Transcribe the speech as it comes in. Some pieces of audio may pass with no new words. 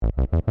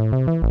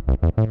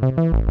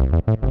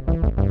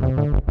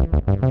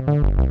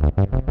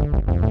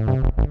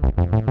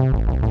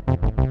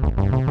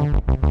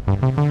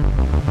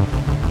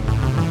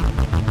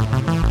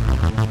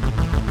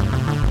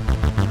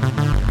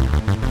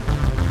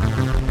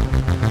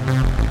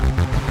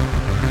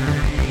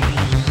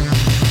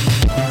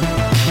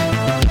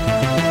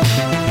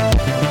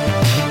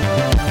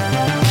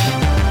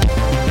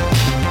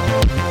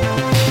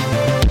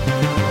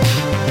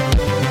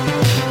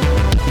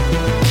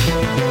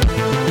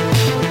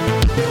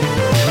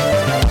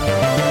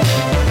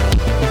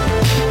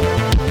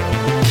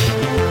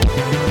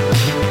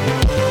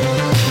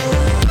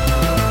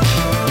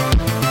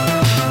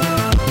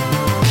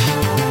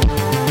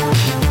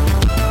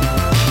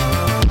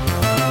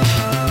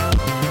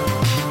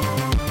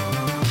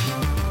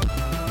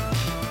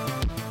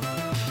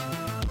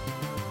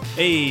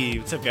Hey,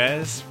 what's up,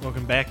 guys?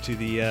 Welcome back to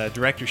the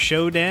Director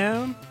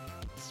Showdown.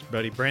 It's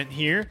Buddy Brent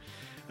here.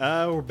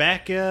 We're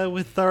back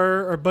with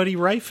our buddy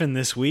Ryfin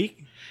this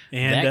week.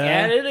 And, back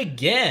at it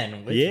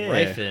again with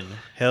Ryfin.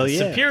 Hell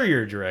yeah.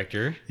 Superior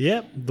director.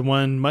 Yep, the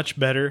one much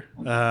better.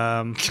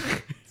 I'm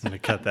going to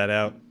cut that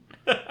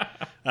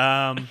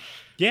out.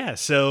 Yeah,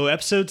 so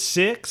episode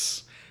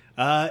 6.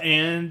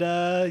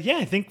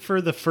 I think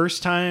for the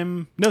first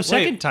time... No,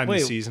 second time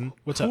this season.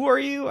 What's up? Who are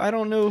you? I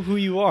don't know who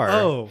you are.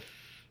 Oh,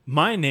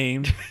 my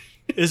name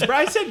is...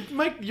 I said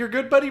your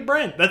good buddy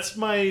Brent. That's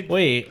my...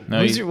 Wait,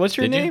 No, what's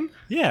your name?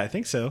 Yeah, I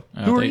think so.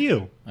 Who are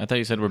you? I thought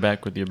you said we're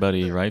back with your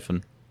buddy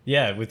Ryfin.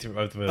 Yeah, with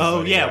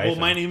Oh, yeah, well,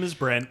 my name is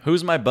Brent.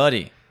 Who's my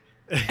buddy?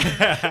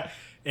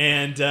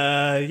 And,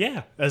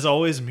 as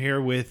always, I'm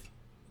here with...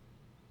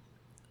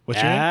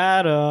 What's your name?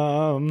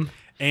 Adam.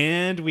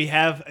 And we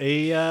have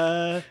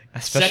a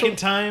special-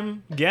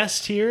 second-time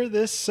guest here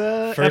this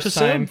First episode.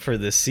 time for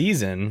the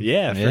season.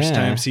 Yeah, first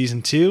time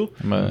season 2.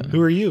 I'm a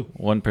Who are you?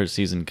 one per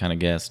season kind of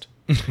guest.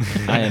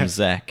 I am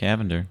Zach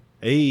Cavender.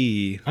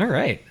 Hey. All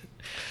right.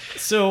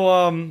 So,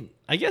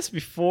 I guess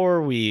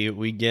before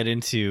we get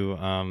into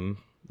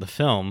the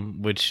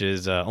film, which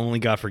is Only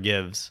God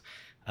Forgives,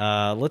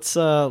 let's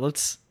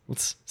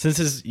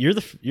since you're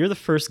the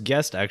first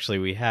guest actually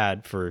we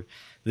had for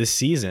this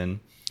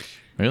season.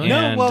 Really? No,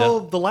 And, well,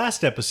 the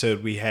last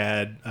episode we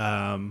had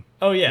a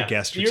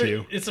guest or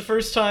two. It's the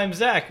first time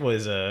Zach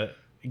was a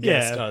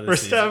guest on this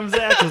first season. time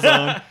Zach was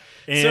on.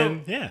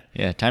 And,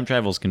 Yeah, time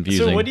travel's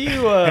confusing. So what do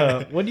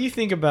you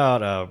think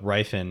about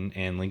Ryfin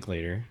and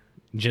Linklater?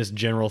 Just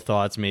general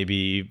thoughts,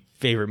 maybe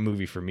favorite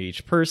movie from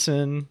each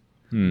person,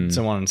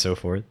 so on and so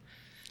forth.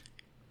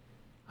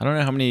 I don't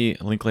know how many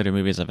Linklater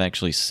movies I've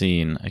actually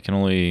seen. I can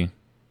only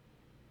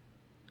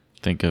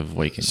think of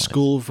Waking Life.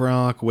 School of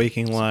Rock,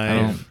 Waking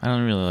Life, I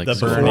don't really like the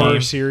School of Burning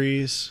Rock.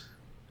 series,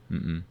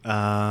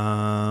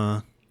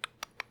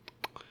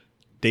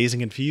 Dazed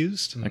and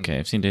Confused. Okay,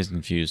 I've seen Dazed and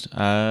Confused.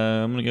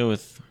 I'm going to go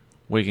with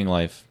Waking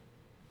Life.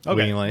 Okay,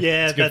 Waking Life.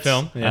 yeah, It's a good that's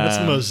film. Yeah. That's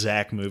the most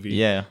Zach movie.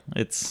 Yeah,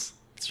 it's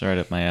right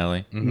up my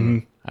alley. Mm-hmm.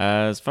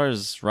 As far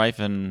as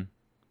Ryfin,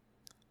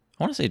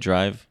 I want to say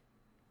Drive.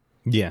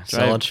 Yeah, Drive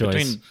solid choice.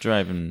 Between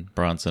Drive and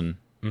Bronson.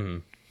 I Yeah.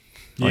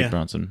 like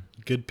Bronson.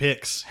 Good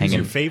picks. Who's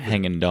your favorite?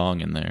 Hanging dong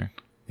in there.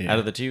 Yeah. Out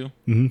of the two?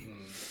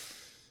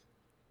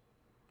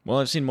 Well,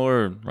 I've seen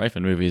more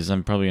Ryfin movies.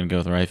 I'm probably going to go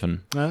with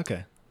Ryfin.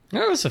 Okay.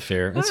 No, that's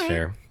fair. That's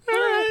fair. All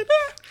right.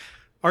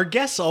 Our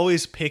guests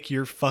always pick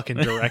your fucking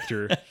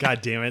director.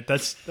 God damn it.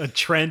 That's a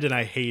trend and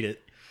I hate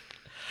it.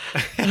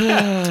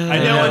 I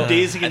know I'm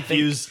dazed and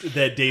confused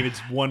that David's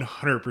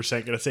 100%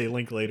 going to say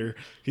Linklater.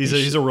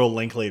 He's a real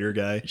Linklater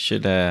guy. You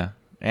should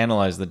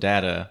analyze the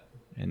data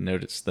and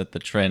notice that the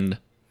trend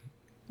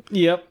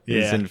Yep.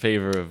 is Yeah. in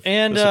favor of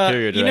And the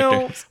superior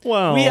director.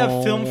 Well, we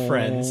have film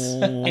friends,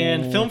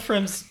 and film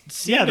friends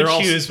seem Yeah, to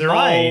choose they're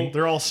mine.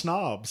 all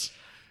snobs.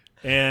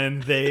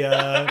 And they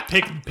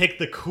pick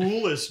the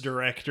coolest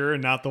director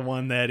and not the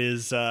one that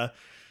is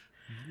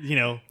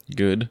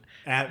Good.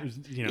 Yeah,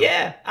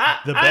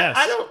 the best.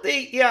 I don't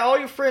think. Yeah, all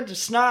your friends are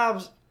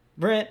snobs,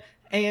 Brent.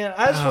 And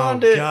I just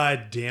wanted to.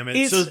 God damn it.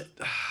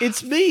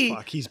 It's me.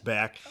 Fuck, he's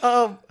back.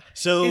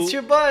 So it's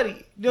your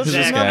buddy. Don't you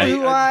this remember guy?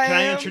 who I Can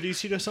I am?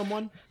 introduce you to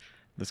someone?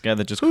 This guy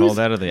that just crawled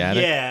out of the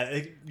attic?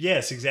 Yeah,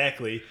 yes,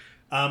 exactly.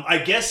 I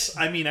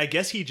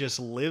guess he just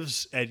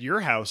lives at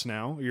your house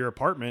now, your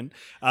apartment.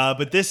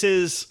 But this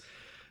is,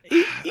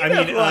 You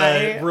know who I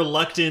am.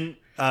 reluctant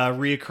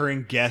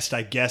reoccurring guest,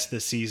 I guess,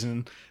 this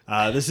season.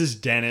 This is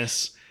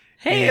Dennis.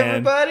 Hey, And-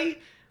 everybody.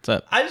 What's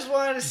up? I just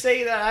wanted to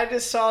say that I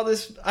just saw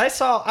this. I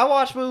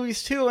watch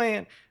movies too,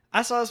 and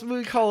I saw this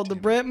movie called The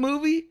Brent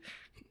Movie,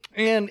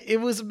 and it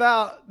was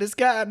about this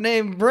guy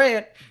named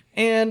Brent,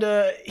 and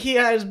he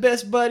had his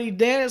best buddy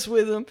Dennis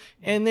with him,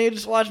 and they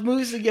just watched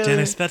movies together.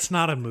 Dennis, that's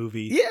not a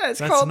movie. Yeah, it's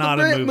That's called not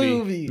The a Brent movie.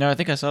 Movie. No, I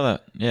think I saw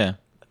that. Yeah.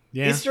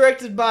 Yeah. It's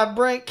directed by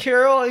Brent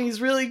Carroll, and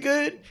he's really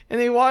good. And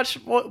they watch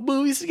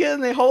movies together,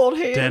 and they hold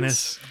hands.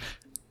 Dennis.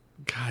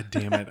 God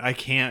damn it. I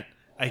can't.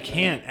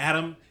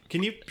 Adam,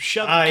 can you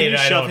shove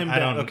him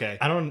down? Okay.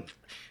 I don't.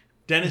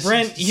 Dennis,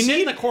 Brent, you sit in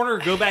need- the corner,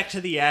 go back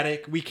to the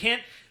attic. We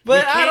can't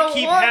But We I can't don't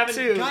keep want having.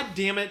 to. God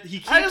damn it! He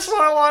keeps. I just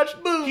want to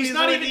watch movies He's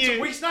not with even.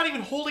 you. He's not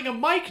even holding a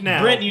mic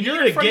now. Brent, you You're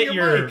need in to front of get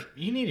your mic.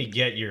 you need to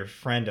get your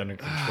friend under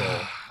control.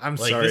 I'm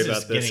Like, sorry this about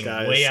is this, getting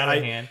guys. way out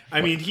of hand. I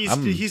mean,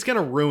 he's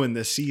gonna ruin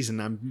this season.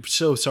 I'm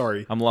so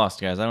sorry. I'm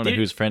lost, guys. I don't know Dude.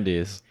 whose friend he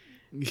is.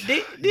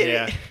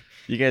 Yeah.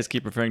 You guys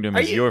keep referring to him Are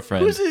as you, your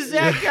friend. Who's this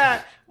Zach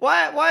guy?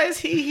 Why is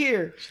he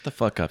here? Shut the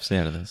fuck up. Stay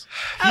out of this.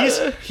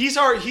 He's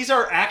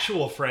our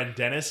actual friend,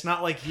 Dennis.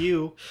 Not like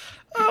you.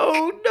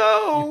 Oh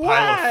no! You Why?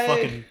 pile of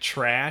fucking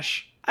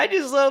trash. I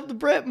just love the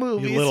Brett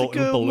movie. You little it's a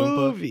good Oompa Loompa.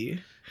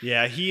 movie.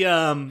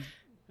 Yeah,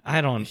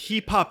 I don't.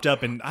 he popped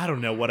up in I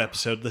don't know what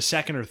episode, the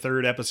second or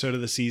third episode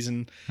of the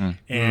season,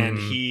 and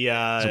he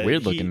It's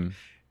weird looking.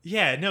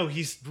 Yeah, no,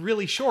 he's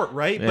really short,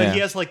 right? Yeah. But he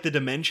has like the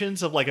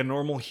dimensions of like a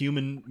normal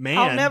human man.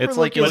 I'll never It's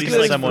like look you're as looking good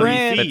at as someone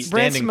Brent. that's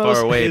Brent's standing most-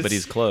 far away, is- but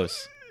he's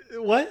close.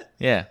 What?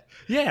 Yeah.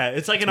 Yeah,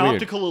 it's like an It's weird.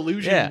 optical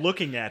illusion Yeah.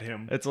 looking at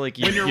him. It's like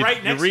you, when you're you, right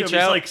you next to reach him, he's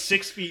out, like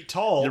 6 feet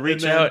tall. you and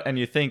reach then- out and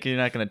you think you're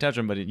not going to touch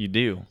him, but you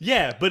do.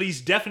 Yeah, but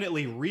he's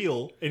definitely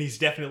real, and he's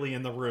definitely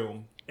in the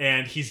room,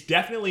 and he's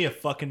definitely a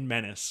fucking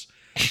menace.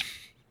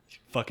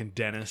 Fucking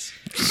Dennis.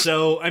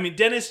 So, I mean,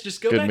 Dennis,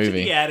 just go Good back to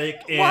movie. the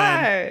attic, and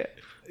Why?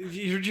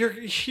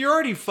 you're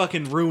already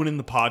fucking ruining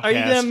the podcast. Are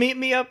you gonna meet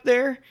me up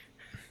there?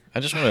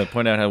 I just want to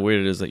point out how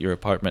weird it is that your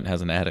apartment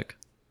has an attic.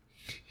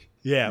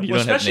 Yeah, You well,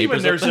 don't have especially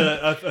when neighbors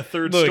there's up a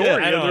third Look, story. I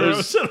and don't-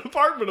 there's an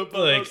apartment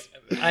above Like, us.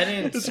 I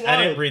It's didn't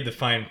wild. read the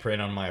fine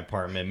print on my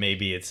apartment.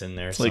 Maybe it's in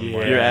there Like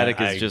somewhere. your attic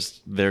is I-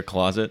 just their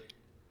closet.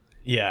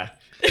 yeah.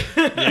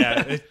 Yeah,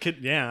 it could.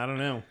 Yeah, I don't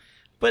know.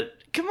 But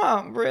come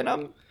on, Brent. I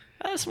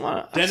just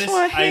want to Dennis,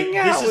 hang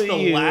out this is with the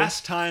you.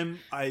 last time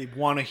I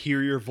want to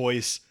hear your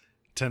voice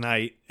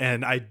tonight,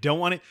 and I don't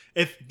want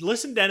to.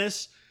 Listen,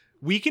 Dennis,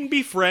 we can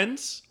be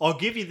friends. I'll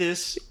give you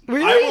this.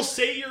 Really? I will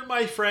say you're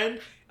my friend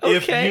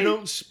if Okay. you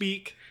don't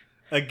speak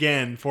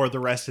again for the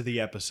rest of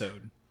the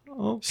episode,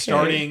 Okay.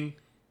 starting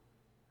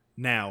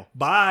now.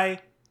 Bye,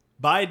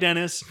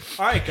 Dennis.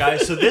 All right,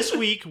 guys. So this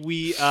week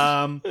we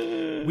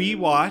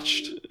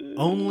watched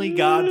Only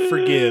God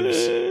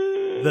Forgives.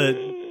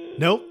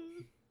 Nope.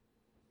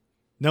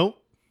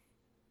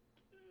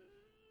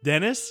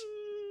 Dennis?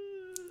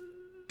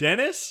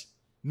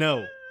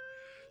 No.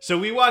 So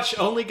we watched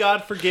Only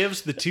God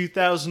Forgives, the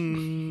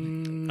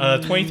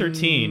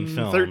 2013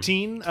 film.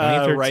 13,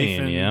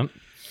 2013. Rifen Yeah.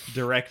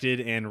 directed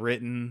and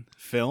written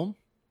film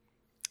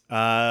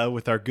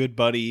with our good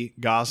buddy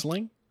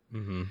Gosling.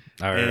 Mm-hmm.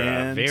 Our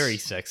And- very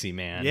sexy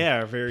man. Yeah,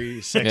 our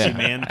very sexy Yeah,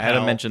 man. Adam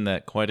pal. mentioned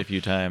that quite a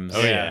few times.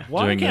 Oh, yeah.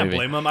 Well, I during the can't movie.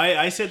 blame him.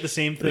 I said the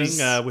same thing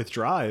was- with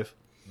Drive.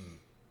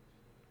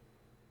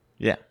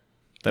 Yeah.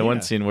 That Yeah.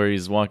 one scene where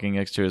he's walking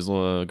next to his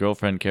little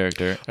girlfriend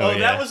character. Oh, yeah.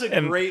 that was a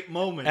And great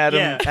moment.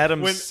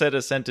 Adam when- said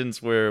a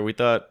sentence where we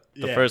thought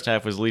the Yeah. first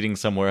half was leading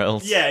somewhere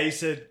else. Yeah, he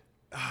said,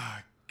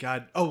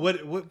 God. Oh,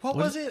 what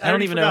was it? I don't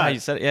already even know how forgot. you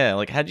said it. Yeah,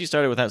 like how'd you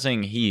start it without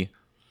saying he?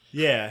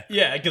 Yeah.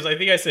 Yeah, because I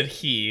think I said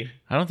he.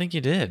 I don't think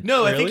you did.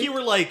 No, I think Really?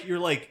 you're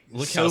like,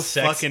 Look so how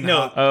sexy. fucking No,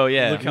 hot. Oh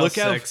yeah. Look how Look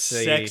how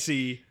sexy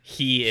sexy.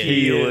 He is.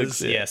 He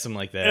looks yeah, it. something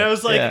like that. And I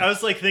was like, Yeah.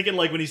 thinking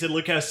like when he said,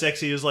 "Look how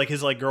sexy," it was like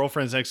his like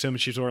girlfriend's next to him,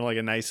 and she's wearing like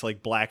a nice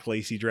like black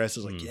lacy dress.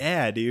 I was like,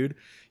 "Yeah, dude,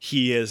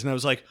 he is." And I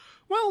was like,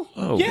 "Well,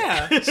 Oh.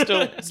 yeah,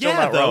 Still yeah,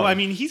 not though. wrong. I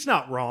mean, he's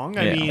not wrong.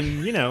 I Yeah.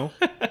 mean, you know,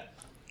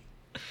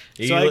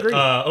 You, so I agree.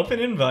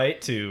 Open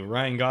invite to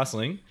Ryan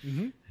Gosling.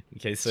 Mm-hmm. In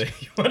case you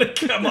want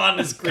to come on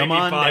this great come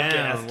on podcast.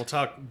 down. We'll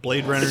talk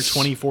Blade Runner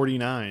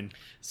 2049.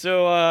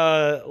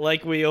 So,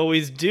 like we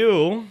always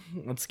do,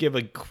 let's give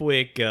a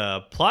quick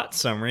plot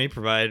summary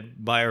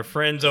provided by our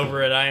friends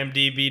over at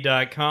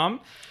imdb.com.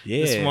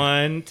 Yeah. This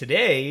one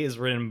today is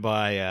written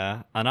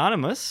by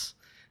Anonymous.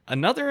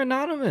 Another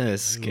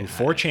Anonymous. guy.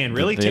 4chan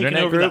really The taking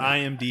internet over group? the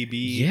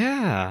IMDb.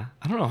 Yeah.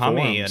 I don't know how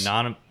many Forums.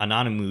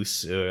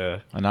 Anonymous.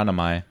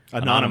 Anonymi.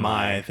 Anonymi,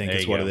 I think There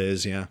is you what go. it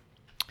is. Yeah.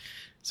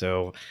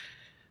 So,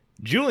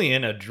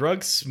 Julian, a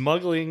drug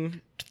smuggler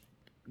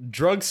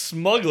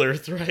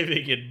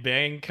thriving in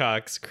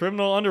Bangkok's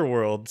criminal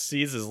underworld,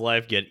 sees his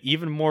life get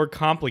even more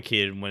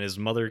complicated when his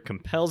mother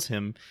compels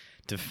him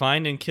to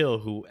find and kill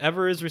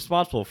whoever is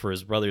responsible for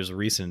his brother's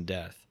recent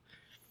death.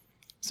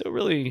 So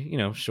really,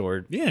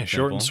 short. Yeah,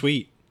 short and simple.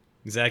 sweet.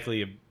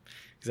 Exactly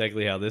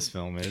how this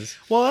film is.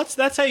 Well,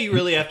 that's how you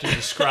really have to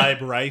describe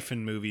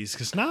Rifen movies,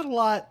 because not a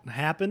lot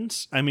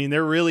happens. I mean,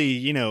 they're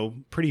really,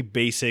 pretty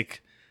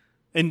basic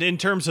in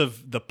terms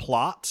of the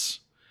plots.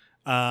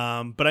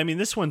 But I mean,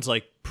 this one's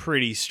like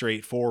pretty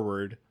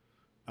straightforward,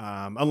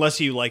 unless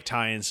you like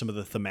tie in some of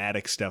the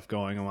thematic stuff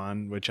going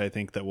on, which I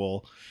think that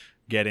we'll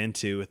get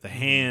into with the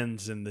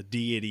hands and the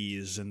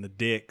deities and the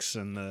dicks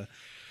and the.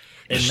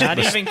 And not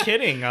even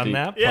kidding on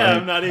that part. Yeah,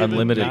 I'm not even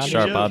Unlimited making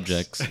sharp jokes.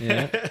 objects.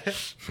 Yeah.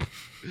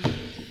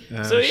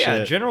 Oh, So yeah,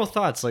 shit. general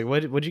thoughts. Like,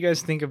 what'd you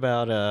guys think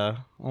about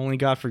Only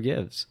God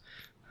Forgives?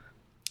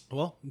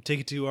 Well,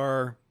 take it to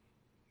our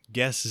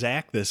guest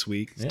Zach this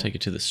week. Let's take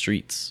it to the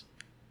streets.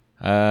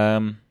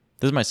 This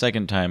is my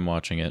second time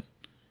watching it.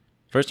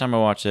 First time I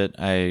watched it,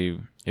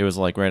 it was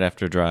like right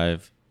after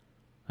Drive.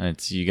 and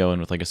it's you go in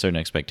with like a certain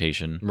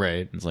expectation.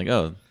 Right. It's like,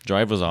 oh,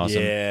 Drive was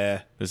awesome.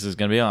 Yeah. This is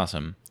gonna be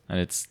awesome, and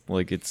it's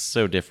like it's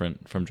so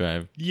different from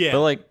Drive. Yeah.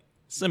 but like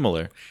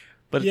similar.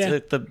 But Yeah.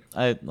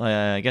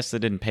 I guess it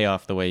didn't pay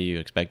off the way you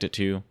expect it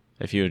to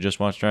if you had just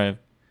watched Drive.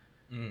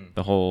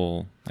 The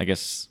whole, I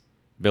guess,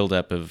 build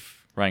up of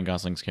Ryan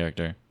Gosling's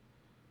character.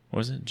 What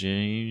was it?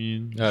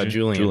 Julian.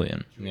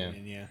 Julian. Yeah.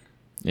 Yeah.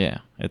 Yeah,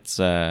 it's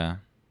so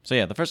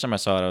yeah. The first time I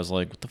saw it, I was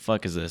like, "What the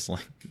fuck is this?"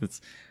 Like,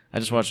 I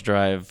just watched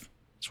Drive.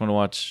 Just want to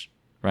watch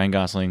Ryan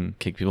Gosling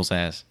kick people's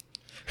ass.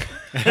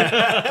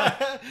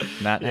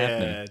 Not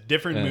happening.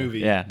 Different movie.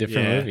 Yeah,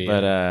 Different movie.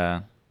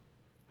 But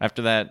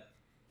after that,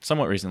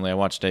 somewhat recently, I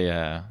watched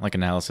a like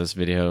analysis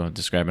video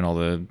describing all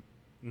the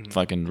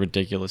fucking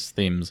ridiculous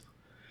themes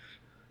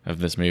of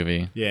this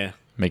movie, Yeah.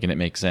 making it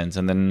make sense.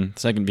 And then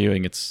second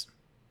viewing, it's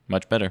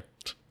much better.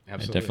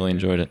 Absolutely. I definitely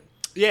enjoyed it.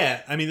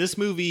 Yeah, I mean, this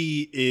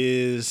movie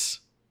is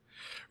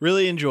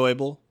really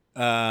enjoyable.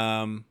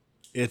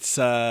 It's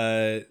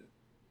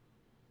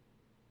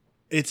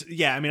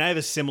yeah. I mean, I have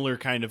a similar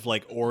kind of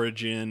like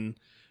origin.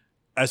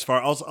 As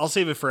far, I'll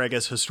save it for I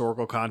guess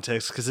historical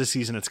context because this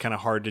season it's kind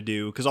of hard to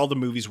do because all the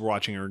movies we're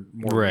watching are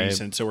more Right.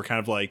 recent, so we're kind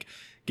of like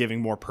giving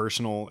more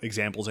personal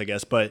examples, I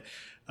guess. But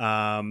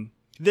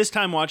this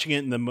time watching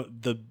it in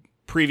the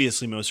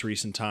previously most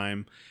recent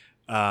time.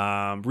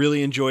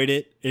 Really enjoyed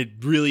it. It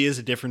really is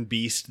a different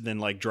beast than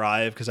like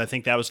Drive because I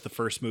think that was the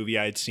first movie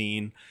I'd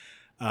seen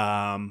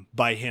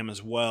by him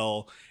as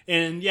well.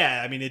 And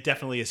yeah, I mean, it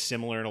definitely is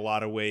similar in a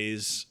lot of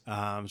ways.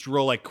 It's a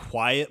real like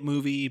quiet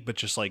movie, but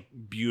just like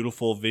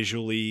beautiful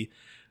visually.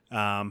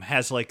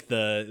 Has like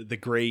the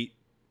great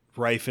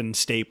Rifen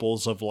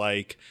staples of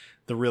like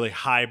the really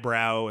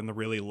highbrow and the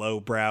really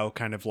lowbrow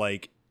kind of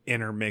like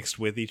intermixed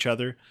with each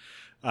other.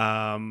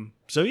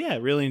 So yeah,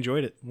 really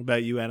enjoyed it. What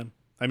about you, Adam?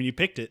 I mean, you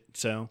picked it,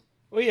 so.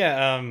 Well,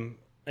 yeah. I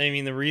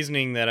mean, the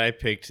reasoning that I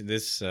picked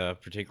this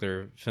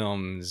particular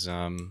film is,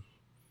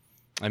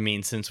 I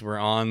mean, since we're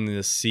on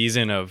this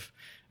season of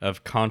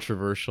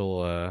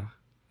controversial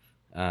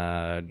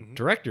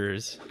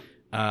directors,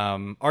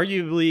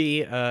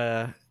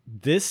 arguably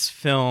this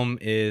film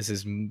is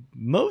his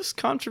most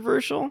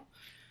controversial,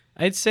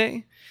 I'd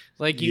say.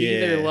 Like, you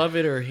either love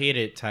it or hate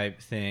it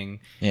type thing.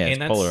 Yeah, And it's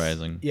that's-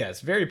 polarizing. Yeah,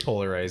 it's very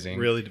polarizing.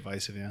 Really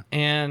divisive, yeah.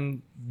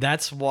 And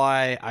that's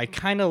why I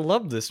kind of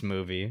love this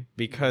movie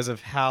because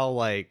of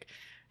how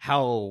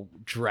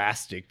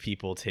drastic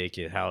people take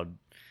it.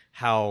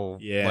 How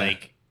Yeah.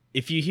 like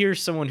if you hear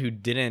someone who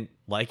didn't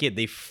like it,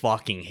 they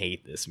fucking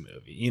hate this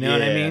movie. You know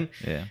what I Yeah. mean?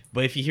 Yeah.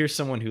 But if you hear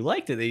someone who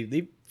liked it,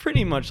 they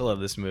pretty much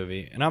love this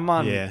movie. And I'm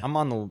on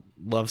the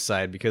love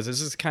side because this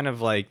is kind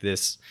of like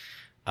this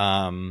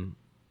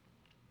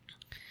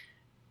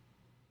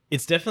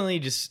it's definitely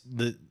just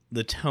the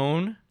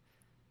tone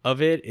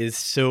of it is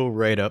so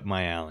right up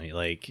my alley,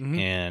 like,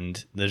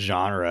 and the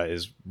genre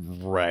is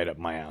right up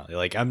my alley.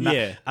 Like,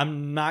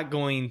 I'm not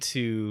going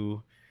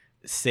to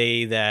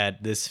say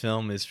that this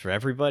film is for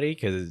everybody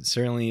because it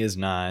certainly is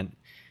not.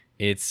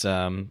 It's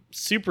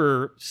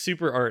super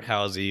art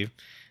housey,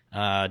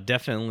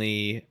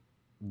 definitely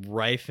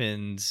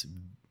Refn's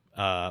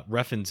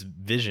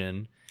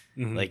vision.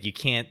 Like, you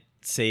can't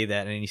say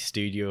that any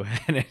studio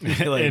had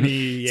any, like,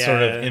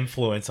 sort of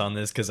influence on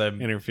this because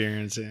I'm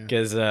interference.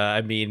 because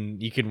I mean,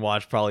 you can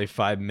watch probably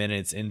 5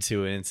 minutes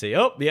into it and say,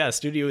 "Oh, yeah,"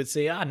 studio would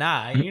say,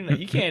 "Nah,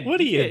 you can't.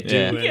 What are you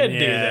doing? You can't do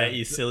that,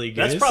 you silly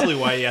goose." That's probably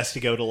why he has to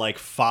go to like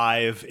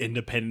 5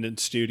 independent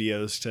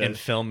studios to and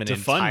film it to in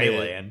fund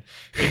Thailand.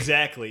 it.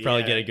 Exactly.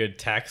 Probably yeah. get a good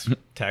tax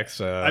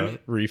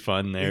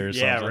refund there. Or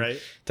Yeah, something.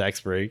 right.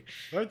 Tax break.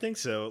 I would think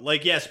so.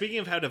 Like, yeah. Speaking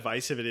of how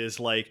divisive it is,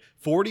 like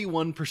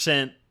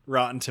 41%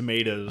 Rotten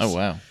Tomatoes. Oh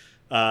wow.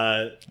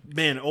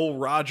 Man,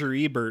 old Roger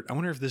Ebert. I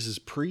wonder if this is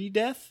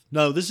pre-death.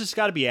 No, this has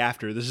got to be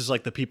after. This is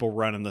like the people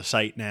running the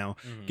site now.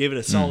 Gave it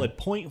a solid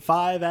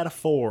 0.5 out of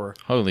 4.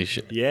 Holy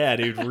shit. Yeah,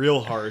 dude,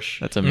 real harsh.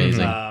 That's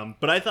amazing.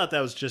 But I thought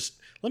that was just.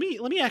 Let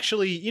me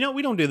actually.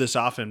 We don't do this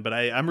often, but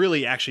I'm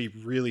really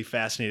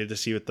fascinated to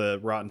see what the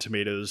Rotten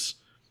Tomatoes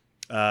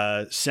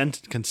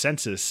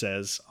consensus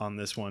says on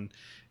this one.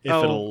 If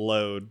it'll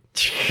load.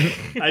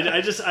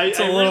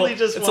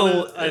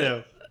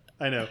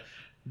 I know.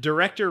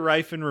 Director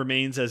Rifen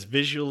remains as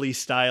visually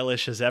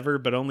stylish as ever,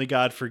 but Only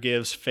God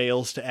Forgives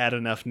fails to add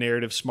enough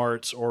narrative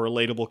smarts or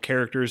relatable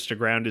characters to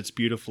ground its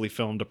beautifully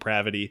filmed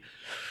depravity.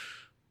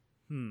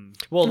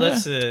 Well,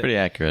 It's pretty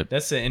accurate.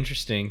 That's the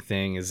interesting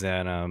thing is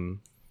that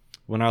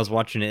when I was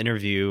watching an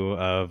interview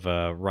of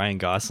Ryan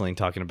Gosling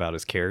talking about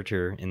his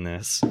character in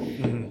this,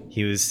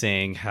 he was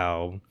saying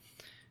how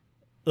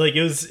like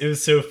it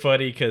was so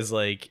funny because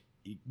like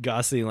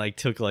Gosling like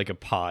took like a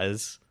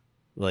pause,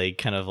 like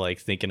kind of like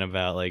thinking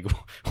about like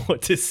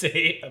what to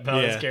say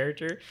about his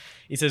character.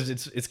 He says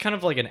it's kind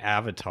of like an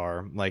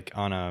avatar, like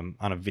on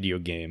a video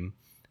game.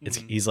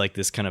 He's like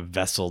this kind of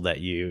vessel that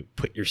you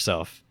put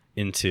yourself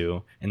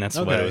into, and that's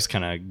what I was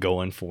kind of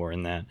going for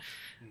in that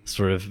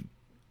sort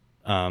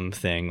of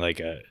thing,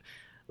 like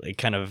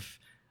kind of,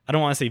 I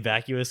don't want to say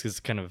vacuous because it's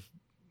kind of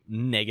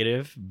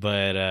negative,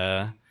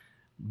 but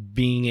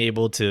being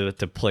able to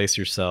place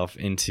yourself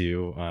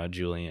into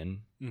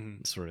Julian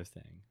sort of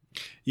thing.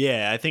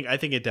 Yeah, I think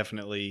it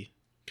definitely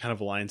kind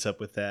of lines up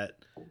with that.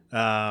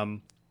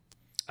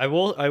 I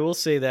will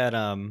say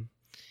that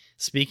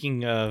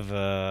speaking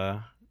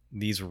of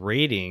these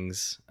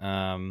ratings,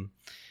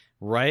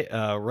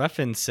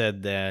 Ruffin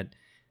said that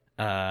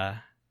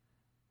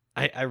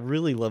I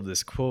really love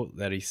this quote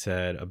that he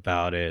said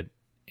about it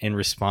in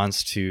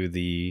response to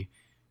the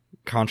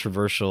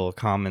controversial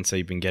comments that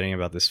you've been getting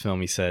about this film.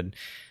 He said,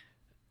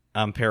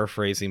 I'm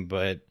paraphrasing,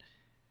 but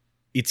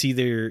it's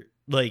either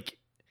like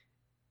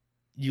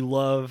you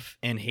love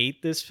and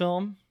hate this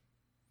film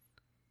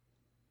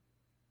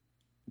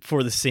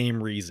for the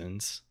same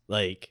reasons.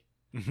 Like,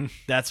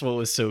 that's what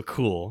was so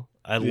cool.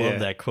 I love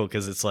that quote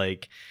because it's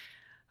like,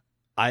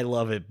 I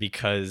love it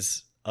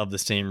because of the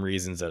same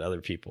reasons that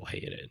other people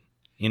hate it.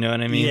 You know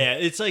what I mean? Yeah,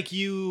 it's like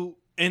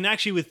and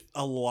actually with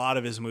a lot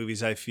of his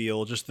movies, I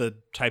feel just the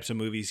types of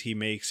movies he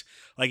makes,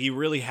 like you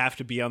really have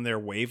to be on their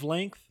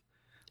wavelength.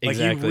 Like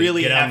exactly. you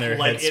really Get have on their to,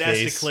 like it has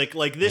to headspace. click.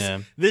 Like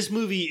this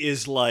movie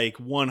is like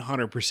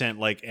 100%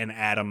 like an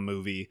Adam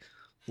movie.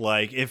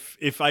 Like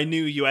if I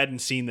knew you hadn't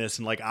seen this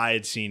and like I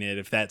had seen it,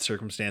 if that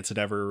circumstance had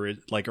ever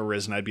like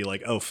arisen, I'd be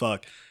like, oh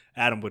fuck,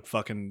 Adam would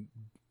fucking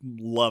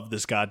love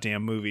this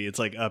goddamn movie. It's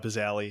like up his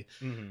alley.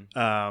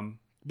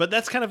 But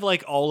that's kind of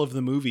like all of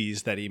the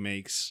movies that he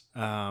makes.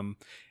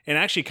 And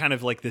actually kind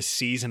of like this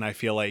season, I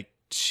feel like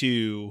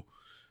too.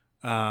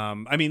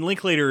 I mean,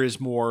 Linklater is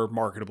more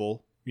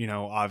marketable, you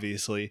know,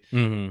 obviously.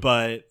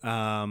 But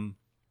I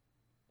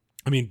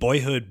mean,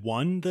 Boyhood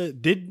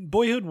did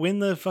Boyhood win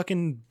the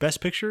fucking Best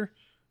Picture?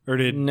 Or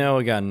did No,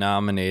 it got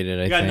nominated,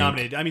 I think. got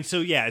nominated. I mean,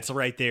 so yeah, it's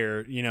right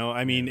there, you know.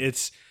 I mean,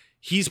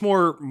 he's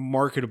more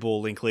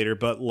marketable, Linklater,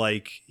 but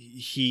like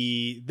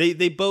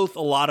they both,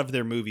 a lot of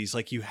their movies,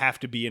 like you have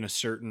to be in a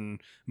certain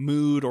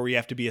mood or you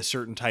have to be a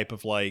certain type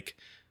of like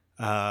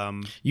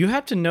you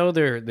have to know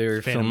their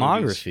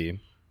filmography.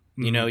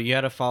 Mm-hmm. You know, you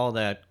got to follow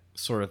that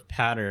sort of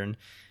pattern.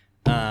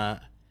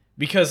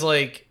 Because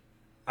like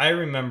I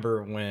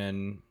remember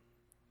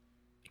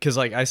because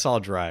like I saw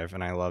Drive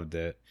and I loved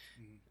it.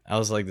 I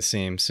was like the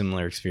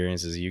similar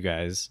experience as you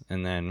guys,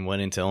 and then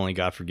went into Only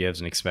God Forgives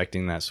and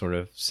expecting that sort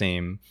of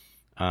same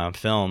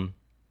film.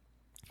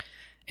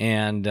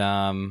 And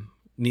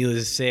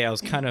needless to say, I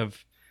was kind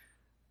of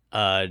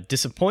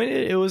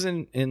disappointed it was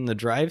in the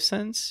Drive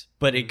sense,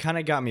 but it kind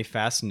of got me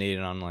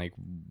fascinated on like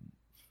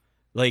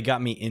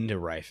got me into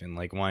Rife and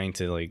like wanting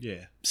to like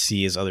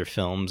see his other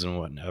films and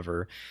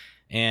whatever.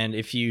 And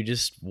if you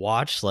just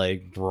watch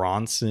like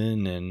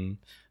Bronson and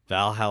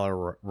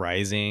Valhalla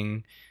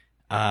Rising,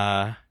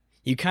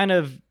 you kind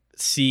of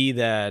see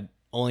that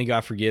Only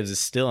God Forgives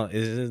is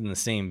in the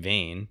same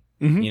vein.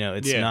 You know,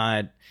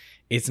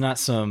 it's not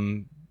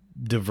some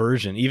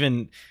diversion.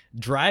 Even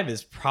Drive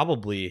is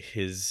probably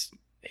his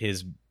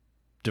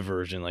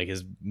diversion, like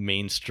his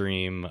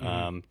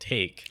mainstream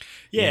take.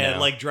 Yeah, you know?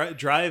 like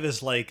Drive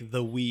is like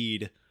the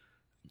weed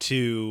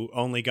to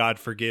Only God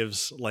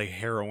Forgives, like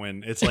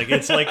heroin. It's like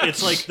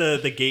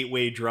the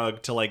gateway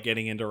drug to like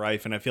getting into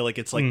Rife, and I feel like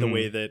it's like the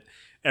way that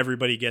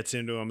everybody gets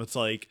into them. It's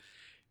like,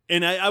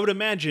 and I would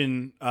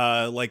imagine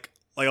like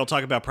I'll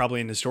talk about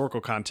probably in historical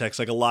context,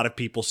 like a lot of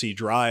people see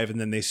Drive and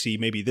then they see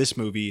maybe this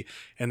movie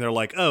and they're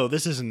like, oh,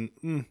 this isn't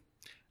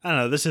I don't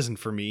know, this isn't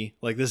for me,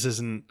 like this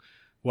isn't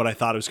what I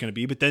thought it was going to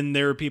be. But then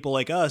there are people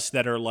like us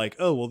that are like,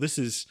 oh, well, this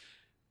is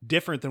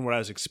different than what I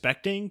was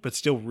expecting, but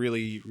still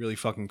really, really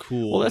fucking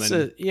cool. Well, that's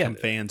some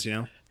fans, you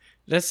know.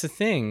 That's the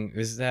thing,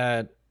 is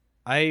that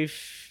I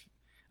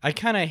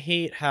kind of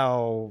hate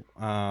how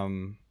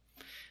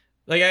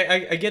like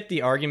I get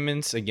the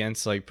arguments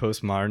against like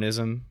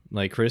postmodernism,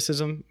 like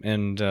criticism,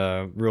 and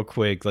real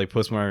quick, like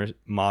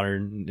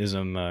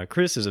postmodernism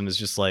criticism is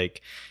just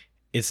like,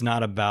 it's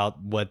not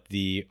about what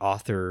the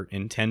author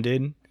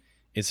intended.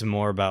 It's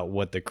more about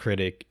what the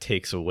critic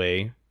takes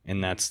away,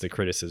 and that's the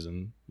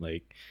criticism.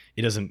 Like,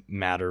 it doesn't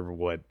matter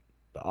what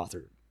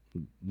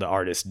the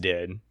artist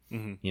did.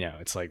 You know,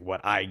 it's like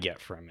what I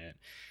get from it.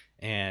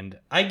 And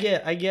I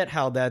get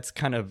how that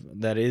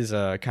is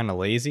kind of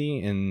lazy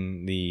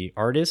in the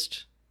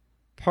artist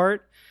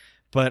part,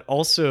 but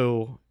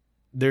also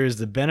there's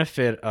the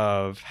benefit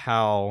of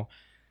how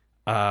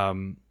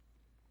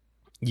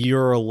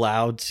you're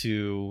allowed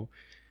to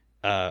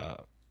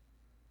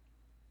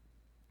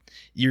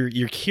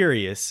you're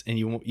curious and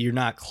you're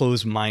not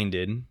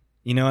closed-minded.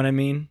 You know what I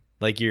mean?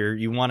 Like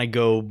you want to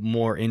go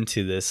more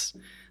into this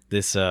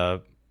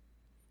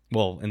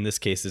well, in this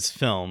case, this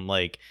film.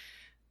 Like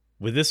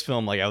with this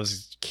film, like I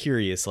was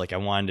curious, like I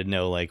wanted to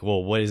know, like,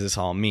 well, what does this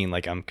all mean?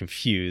 Like I'm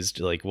confused.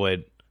 Like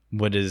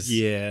what is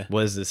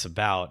this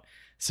about?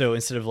 So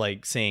instead of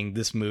like saying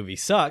this movie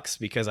sucks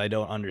because I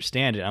don't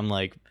understand it, I'm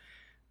like,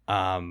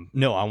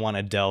 no, I want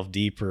to delve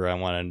deeper. I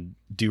want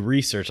to do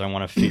research. I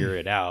want to figure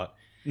it out.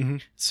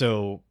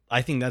 So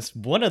I think that's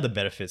one of the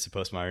benefits of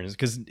postmodernism,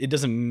 because it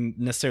doesn't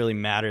necessarily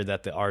matter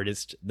that the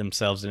artists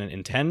themselves didn't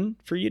intend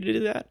for you to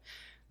do that.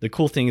 The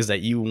cool thing is that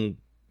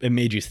it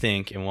made you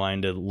think and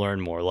wanted to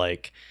learn more.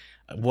 Like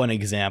one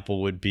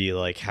example would be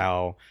like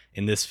how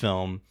in this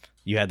film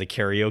you had the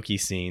karaoke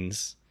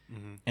scenes,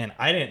 and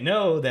I didn't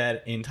know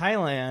that in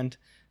Thailand,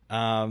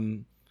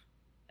 having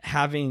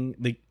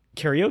the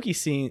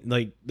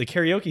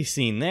karaoke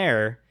scene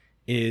there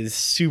is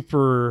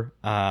super.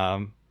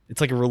 It's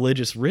like a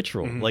religious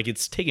ritual. Like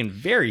it's taken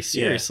very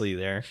seriously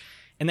there,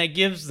 and that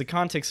gives the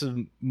context of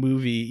the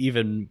movie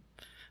even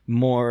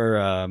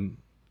more.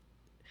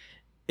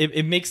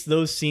 It makes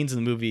those scenes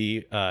in the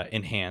movie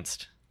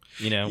enhanced.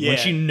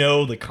 Once you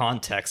know the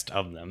context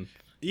of them.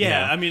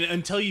 Yeah, I mean,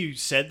 until you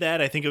said that,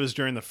 I think it was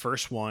during the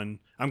first one.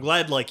 I'm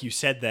glad you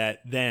said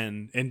that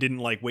then and didn't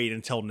wait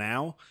until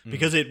now,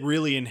 because it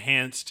really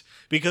enhanced.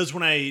 Because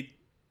when I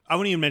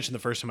wouldn't even mention the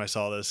first time I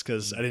saw this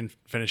because I didn't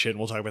finish it, and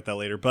we'll talk about that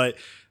later. But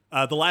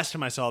the last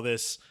time I saw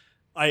this,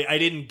 I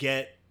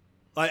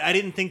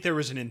didn't think there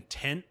was an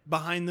intent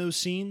behind those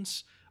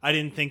scenes. I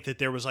didn't think that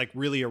there was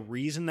really a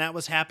reason that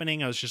was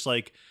happening. I was just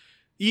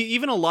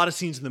even a lot of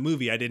scenes in the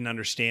movie, I didn't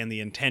understand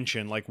the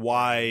intention,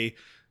 why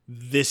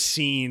this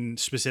scene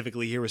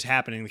specifically here was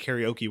happening, the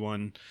karaoke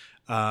one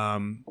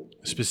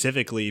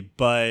specifically.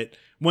 But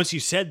once you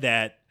said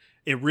that,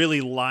 it really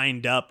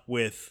lined up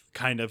with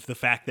kind of the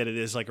fact that it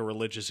is a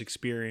religious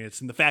experience,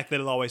 and the fact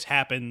that it always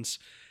happens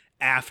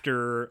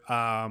after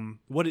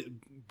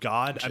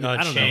God. I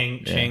don't know.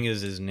 Chang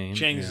is his name.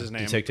 Chang is his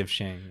name. Detective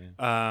Chang.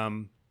 Yeah.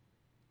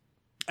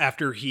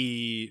 After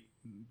he,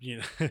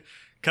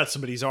 cuts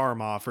somebody's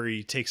arm off, or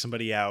he takes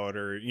somebody out,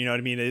 or you know what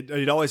I mean.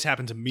 It always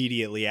happens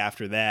immediately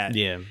after that.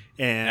 Yeah,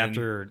 and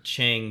after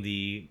Chang,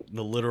 the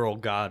literal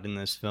god in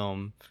this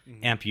film,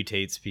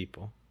 amputates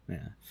people.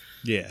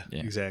 Yeah,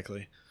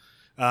 exactly.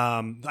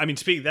 I mean,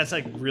 that's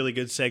really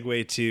good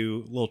segue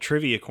to a little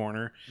trivia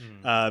corner,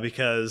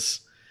 because,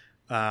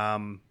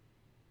 so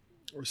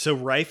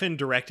Rifen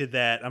directed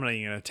that. I'm not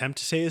even gonna attempt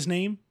to say his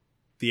name.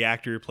 The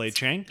actor who played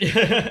Chang.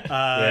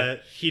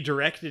 He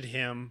directed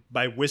him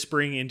by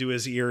whispering into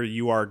his ear,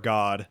 "You are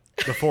God,"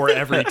 before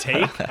every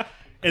take.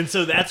 And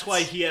so that's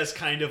why he has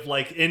kind of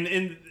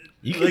again,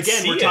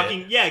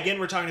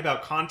 we're talking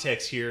about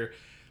context here.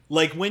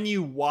 When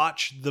you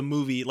watch the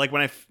movie,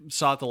 when I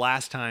saw it the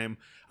last time,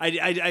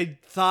 I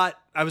thought,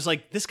 I was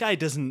this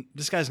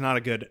guy's not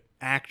a good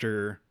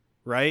actor,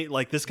 right?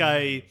 This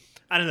guy,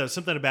 I don't know,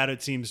 something about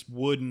it seems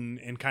wooden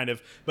and kind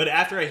of, but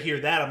after I hear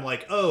that, I'm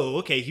oh,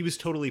 okay, he was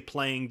totally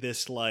playing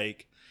this,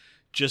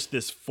 just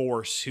this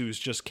force who's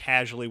just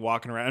casually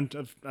walking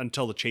around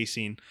until the chase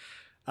scene.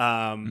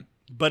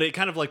 But it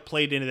kind of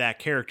played into that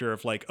character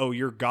of oh,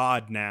 you're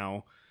God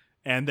now.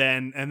 And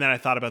then I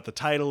thought about the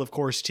title, of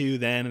course, too,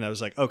 then, and I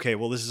was okay,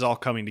 well, this is all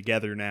coming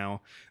together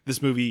now.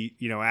 This movie,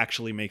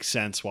 actually makes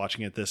sense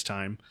watching it this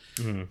time.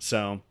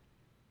 So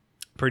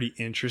pretty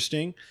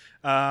interesting.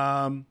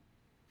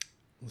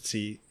 Let's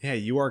see. Yeah,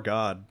 You Are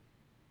God.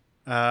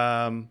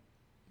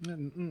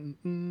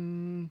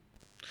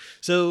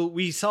 So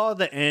we saw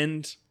the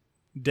end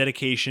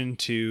dedication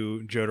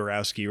to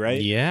Jodorowsky,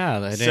 right? Yeah,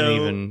 I didn't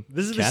even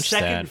this is the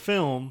second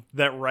film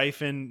that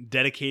Rifen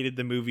dedicated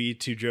the movie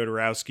to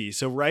Jodorowsky.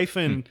 So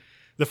Rifen,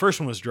 the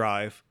first one was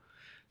Drive.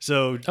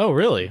 So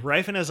really?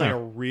 Rifen has a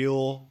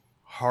real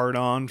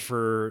hard-on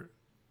for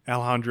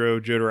Alejandro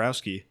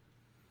Jodorowsky.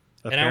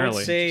 Apparently. And I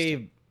would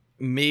say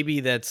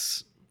maybe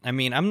that's. I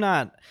mean, I'm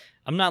not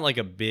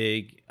a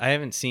big. I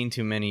haven't seen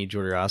too many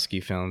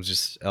Jodorowsky films.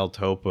 Just El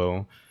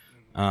Topo.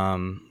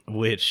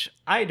 Which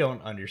I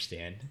don't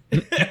understand.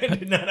 I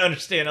did not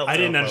understand El Topo. I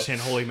didn't understand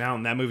Holy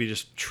Mountain. That movie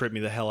just tripped me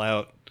the hell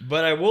out.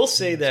 But I will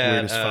say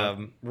that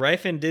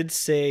Rifen did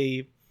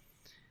say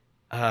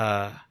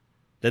that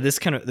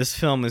this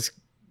film is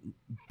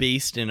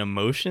based in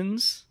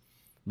emotions,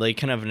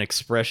 kind of an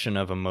expression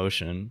of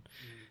emotion,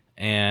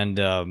 and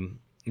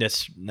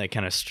that's that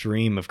kind of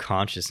stream of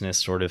consciousness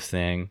sort of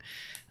thing,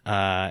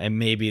 and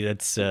maybe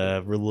that's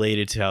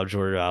related to how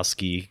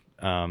Jodorowsky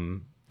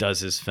does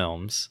his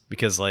films,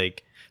 because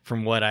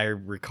from what I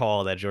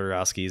recall, that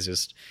Jodorowsky is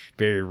just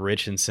very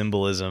rich in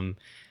symbolism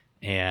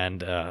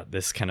and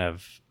this kind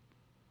of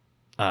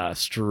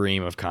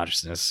stream of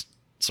consciousness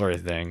sort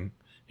of thing,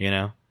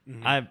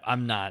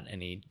 I'm not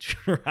any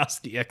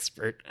Jodorowsky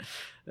expert,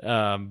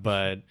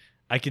 but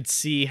I could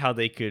see how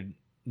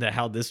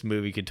how this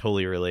movie could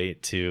totally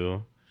relate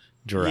to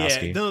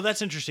Jodorowsky. Yeah, no,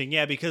 that's interesting.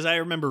 Yeah, because I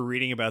remember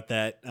reading about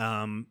that.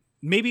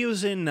 Maybe it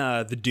was in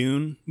the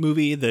Dune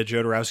movie, the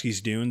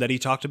Jodorowsky's Dune, that he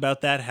talked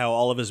about that, how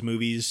all of his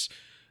movies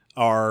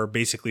are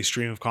basically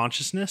stream of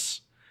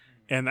consciousness.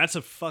 And that's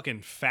a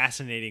fucking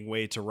fascinating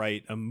way to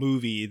write a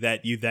movie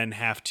that you then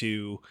have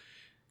to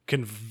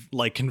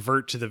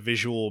convert to the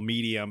visual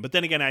medium. But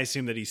then again, I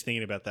assume that he's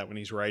thinking about that when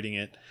he's writing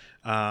it.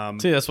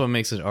 See, that's what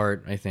makes it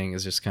art, I think,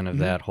 is just kind of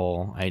that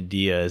whole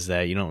idea is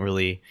that you don't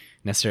really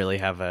necessarily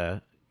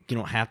you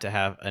don't have to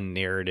have a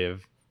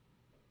narrative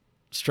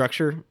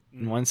structure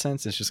in one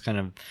sense. It's just kind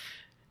of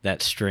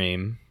that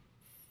stream,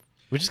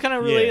 which is kind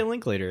of really a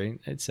Linklater,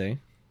 I'd say.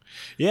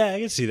 Yeah, I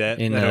can see that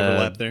in that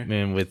overlap there.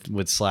 And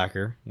with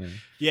Slacker.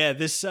 Yeah,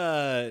 this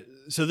so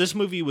this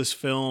movie was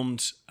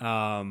filmed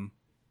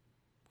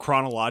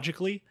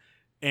chronologically,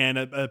 And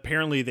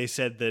apparently they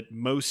said that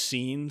most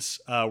scenes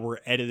were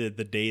edited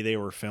the day they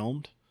were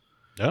filmed,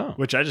 Oh.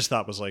 which I just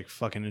thought was like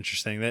fucking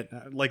interesting.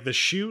 That like the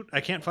shoot,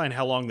 I can't find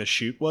how long the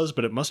shoot was,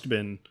 but it must have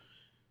been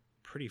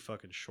pretty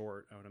fucking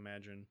short, I would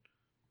imagine.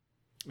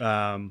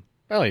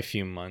 Probably a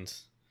few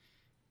months.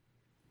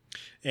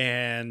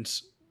 And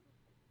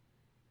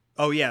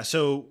oh yeah,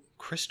 so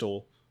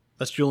Crystal,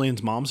 that's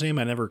Julian's mom's name.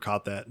 I never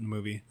caught that in the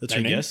movie. That's her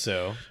I name. guess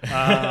so.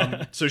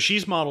 So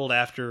she's modeled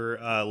after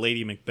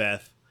Lady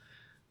Macbeth,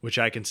 which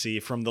I can see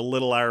from the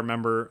little I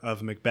remember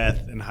of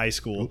Macbeth in high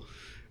school.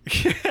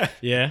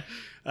 Yeah.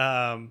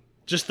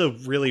 Just the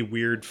really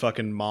weird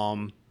fucking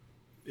mom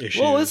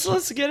issues. Well,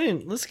 let's get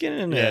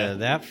into Yeah.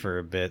 that for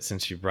a bit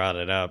since you brought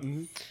it up.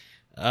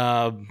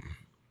 Mhm.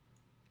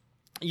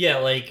 Yeah,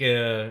 like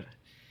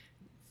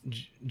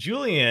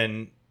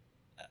Julian,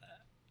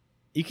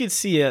 you could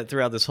see it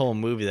throughout this whole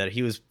movie that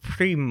he was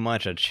pretty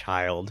much a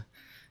child.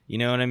 You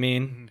know what I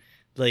mean? Mhm.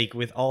 Like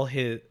with all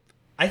his,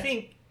 I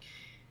think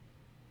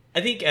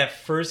at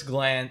first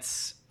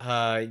glance,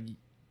 Ryan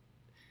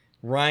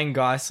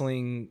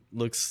Gosling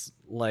looks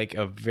like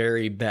a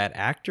very bad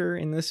actor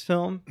in this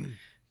film,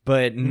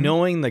 but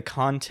knowing the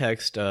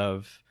context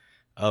of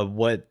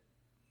what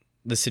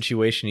the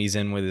situation he's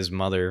in with his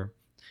mother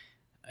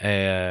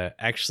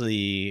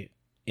actually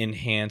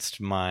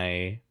enhanced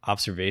my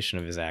observation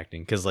of his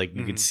acting, because like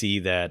you could see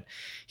that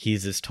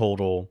he's this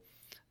total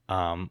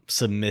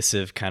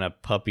submissive kind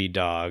of puppy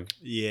dog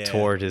Yeah.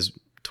 towards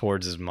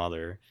his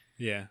mother.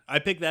 Yeah. I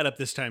picked that up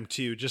this time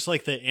too. Just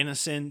like the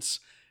innocence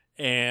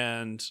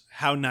and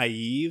how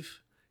naive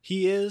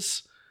he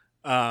is.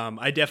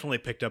 I definitely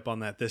picked up on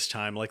that this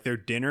time. Like their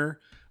dinner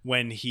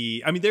when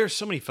there's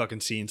so many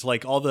fucking scenes.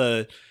 Like all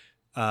the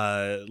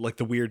like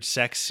the weird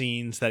sex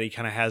scenes that he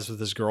kind of has with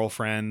his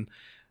girlfriend.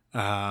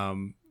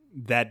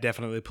 That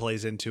definitely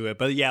plays into it.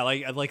 But yeah,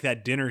 like I like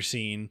that dinner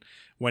scene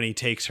when he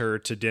takes her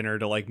to dinner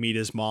to like meet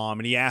his mom,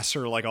 and he asks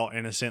her like all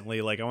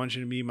innocently, like, I want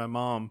you to meet my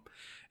mom,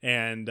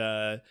 and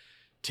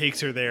takes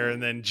her there,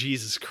 and then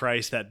Jesus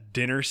Christ, that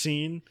dinner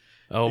scene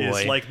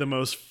is boy. like the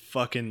most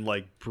fucking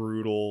like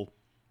brutal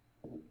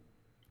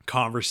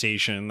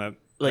conversation that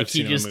Like I've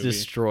seen he in a just movie.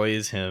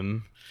 destroys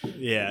him.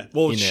 Yeah.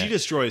 Well, You she know.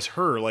 destroys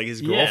her, like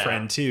his Yeah.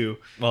 girlfriend too.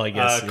 Well, I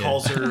guess yeah.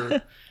 Calls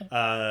her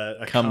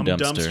a cum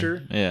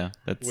dumpster. Yeah,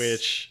 that's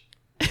Which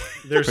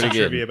there's some Pretty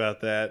good. trivia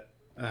about that.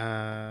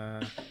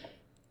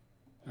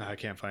 I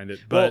can't find it,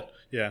 but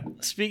yeah.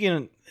 Speaking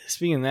of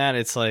that,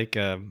 it's like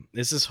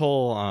it's this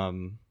whole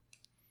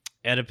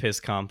Oedipus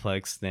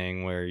complex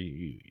thing where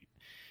you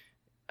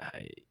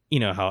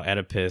know how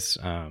Oedipus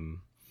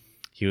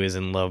he was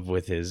in love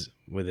with his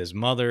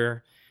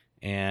mother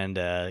and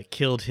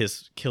killed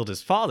his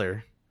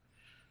father.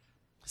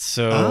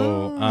 So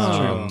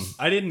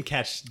I didn't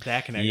catch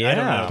that connection. I Yeah.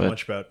 don't know But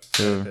much about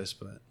there- Oedipus,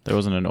 but there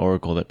wasn't an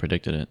oracle that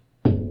predicted it.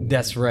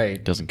 that's right.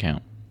 It doesn't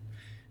count.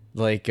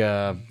 Like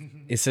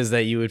it says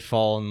that you would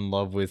fall in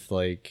love with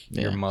like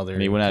your Yeah. mother.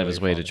 And he went out of kill his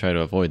your way father. to try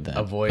to avoid that.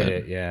 Avoid but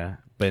it, yeah.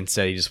 But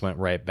instead he just went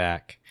right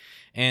back.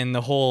 And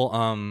the whole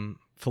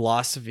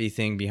philosophy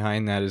thing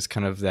behind that is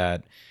kind of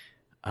that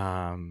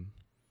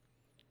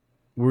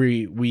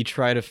we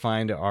try to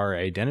find our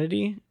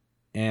identity,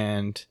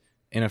 and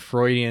in a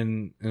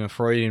Freudian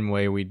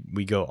way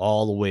we go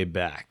all the way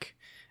back,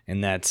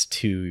 and that's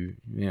to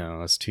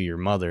your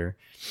mother.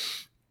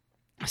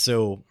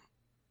 So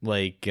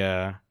like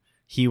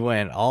he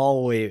went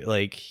all the way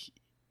like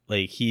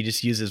he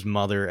just used his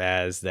mother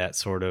as that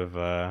sort of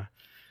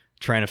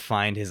trying to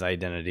find his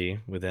identity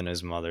within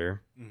his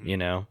mother, you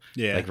know?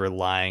 yeah. Like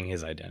relying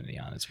his identity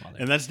on his mother.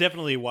 And that's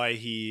definitely why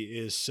he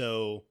is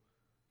so.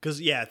 Because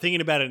yeah,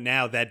 thinking about it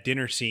now, that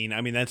dinner scene. I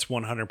mean, that's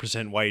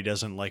 100% why he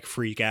doesn't like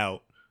freak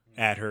out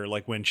at her,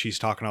 like when she's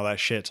talking all that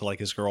shit to like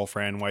his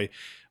girlfriend.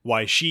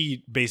 Why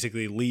she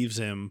basically leaves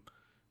him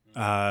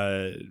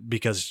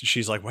because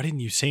she's like, why didn't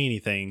you say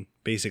anything?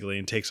 Basically,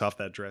 and takes off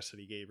that dress that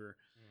he gave her.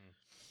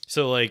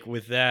 So like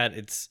with that,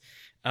 it's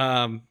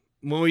when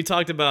we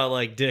talked about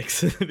like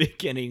dicks at the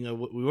beginning,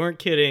 we weren't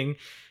kidding.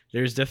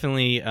 There's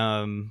definitely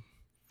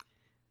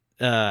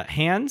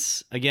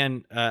hands.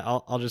 Again,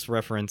 I'll just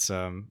reference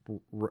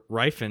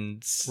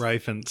Rifen's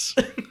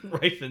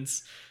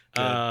Rifens.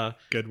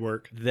 Good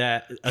work.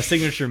 that a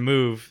signature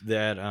move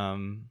that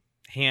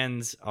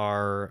hands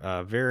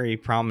are very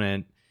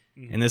prominent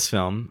in this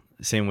film.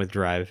 Same with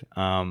Drive,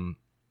 in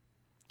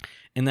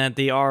that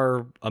they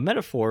are a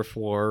metaphor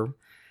for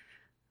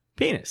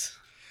penis.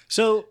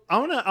 So I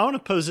wanna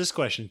pose this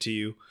question to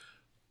you: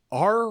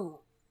 I'm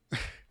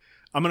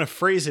gonna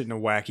phrase it in a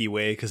wacky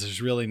way because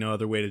there's really no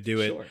other way to do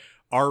it. Sure.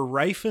 Are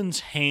Rifen's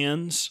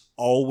hands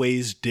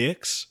always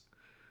dicks?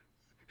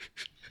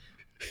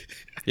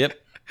 Yep.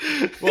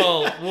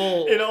 Well,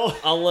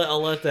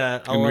 I'll let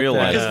that. In real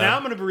life. Because now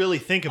I'm gonna really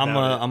think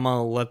about it. I'm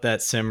gonna let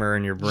that simmer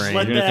in your Just brain.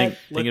 let You're gonna that,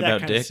 think let that about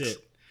kinda dicks? sit.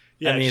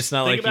 I mean, just it's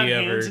not think like you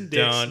about hands ever and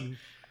dicks don't- and-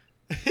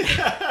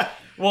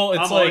 Well, it's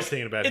I'm like always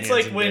thinking about it's hands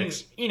like and when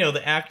dicks.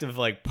 the act of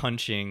like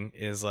punching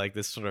is like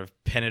this sort of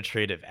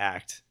penetrative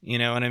act. You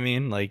know what I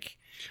mean? Like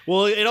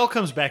Well, it all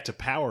comes back to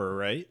power,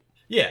 right?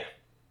 yeah,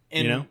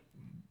 and You know?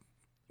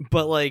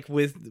 but like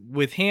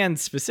with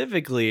hands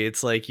specifically,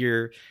 it's like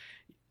you're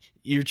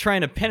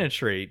trying to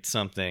penetrate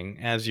something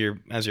as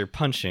you're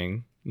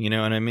punching. You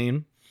know what I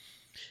mean?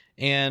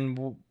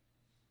 And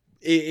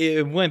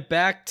it went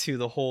back to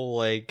the whole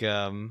like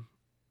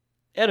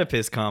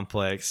Oedipus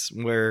complex,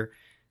 where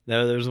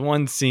there's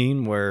one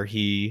scene where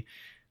he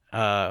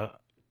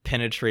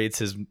penetrates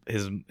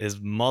his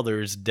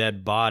mother's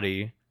dead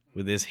body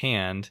with his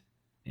hand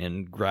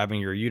and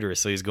grabbing her uterus.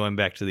 So he's going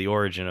back to the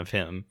origin of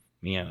him,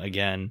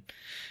 again.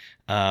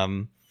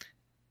 And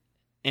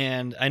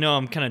I know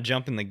I'm kind of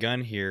jumping the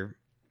gun here,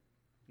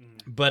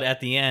 but at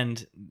the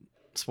end,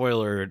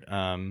 spoiler,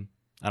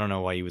 I don't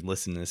know why you would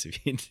listen to this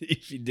if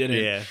you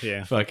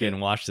didn't fucking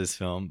watch this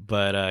film,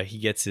 but he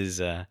gets his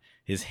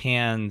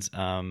hands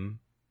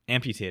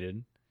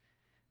amputated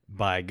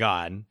by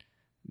God,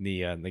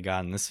 the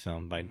God in this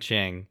film, by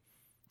Chang,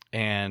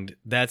 and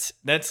that's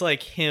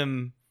like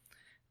him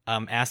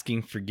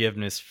asking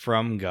forgiveness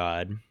from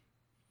God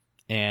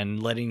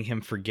and letting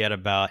him forget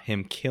about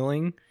him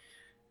killing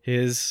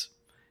his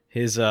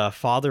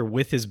father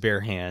with his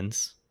bare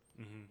hands,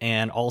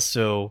 and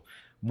also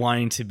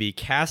wanting to be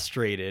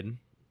castrated,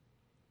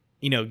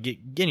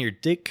 getting your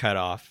dick cut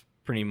off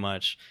pretty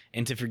much,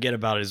 and to forget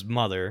about his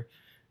mother.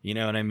 You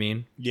know what I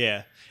mean?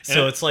 Yeah.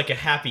 So it's like a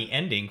happy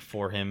ending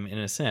for him in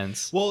a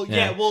sense. Well,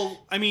 yeah.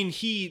 Well, I mean,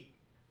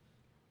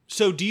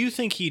 So, do you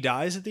think he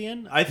dies at the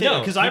end? I think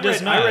because I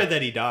read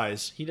that he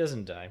dies. He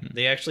doesn't die.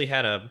 They actually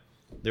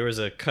there was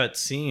a cut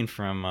scene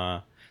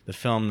from the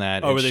film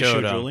that where they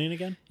show Julian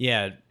again.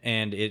 Yeah,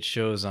 and it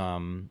shows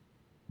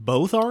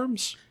both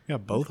arms. Yeah,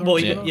 both arms. Well,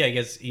 yeah, he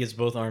gets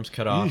both arms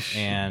cut off,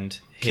 and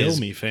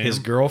his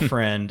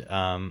girlfriend,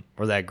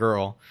 or that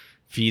girl,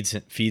 feeds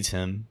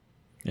him.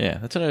 Yeah,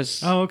 that's what I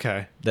was. Oh,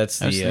 okay. That's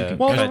the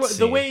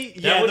the way.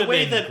 Yeah, that would the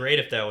way have been great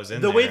if that was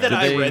in the there. way that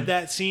I read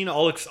that scene,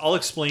 I'll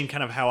explain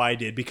kind of how I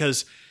did,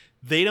 because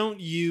they don't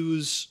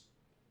use.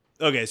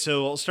 Okay,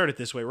 so I'll start it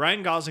this way.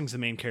 Ryan Gosling's the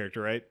main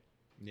character, right?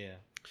 Yeah.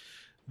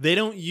 They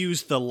don't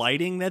use the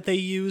lighting that they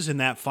use in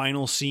that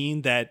final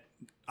scene that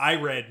I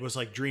read was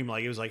like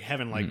dreamlike. It was like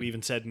heaven, like we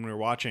even said when we were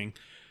watching.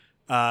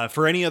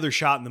 For any other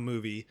shot in the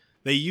movie,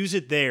 they use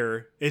it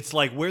there. It's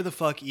like, where the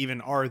fuck even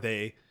are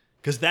they?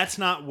 Because that's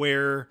not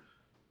where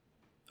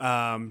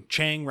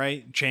Chang,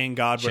 right? Chang,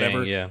 God,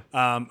 whatever. Yeah.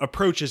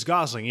 Approaches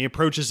Gosling. He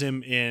approaches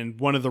him in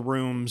one of the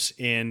rooms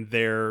in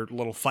their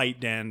little fight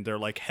den. They're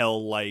like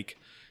hell-like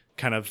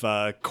kind of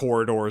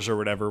corridors or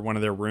whatever. One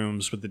of their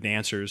rooms with the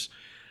dancers.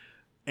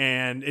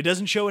 And it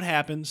doesn't show what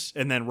happens.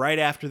 And then right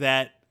after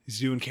that, he's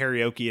doing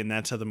karaoke, and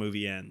that's how the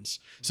movie ends.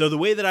 So the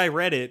way that I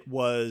read it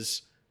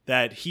was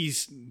that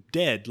he's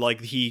dead.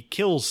 Like, he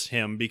kills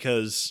him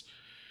because,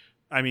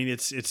 I mean,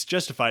 it's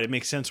justified. It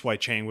makes sense why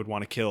Chang would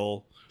want to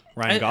kill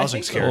Ryan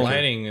Gosling's character.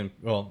 Lighting,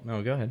 go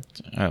ahead.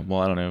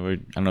 Well, I don't know. I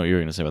don't know what you were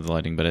going to say about the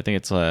lighting, but I think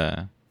it's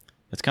kind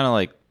of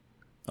like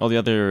all the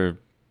other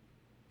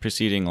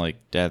preceding like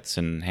deaths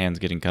and hands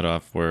getting cut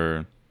off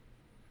were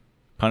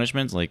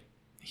punishments. Like,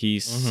 he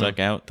sucked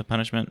out the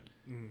punishment.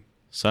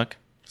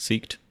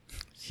 Seeked.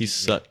 He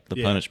sucked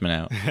the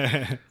punishment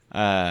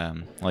out.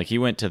 Like, he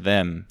went to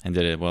them and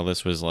did it. Well,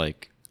 this was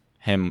like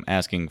him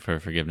asking for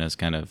forgiveness,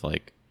 kind of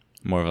like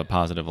more of a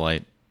positive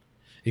light.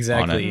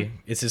 Exactly.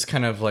 It's this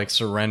kind of like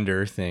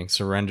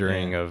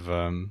surrendering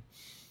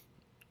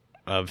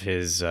of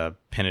his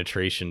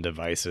penetration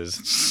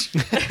devices.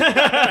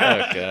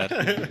 Oh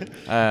god.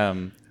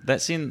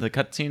 That scene, the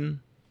cutout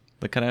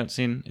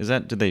scene,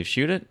 did they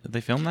shoot it? Did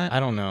they film that? I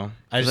don't know.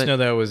 I just know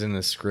that was in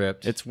the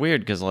script. It's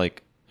weird because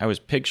like I was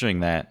picturing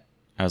that.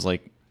 I was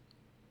like,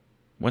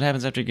 what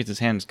happens after he gets his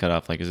hands cut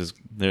off? Like, is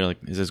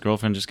his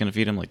girlfriend just gonna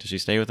feed him? Like, does she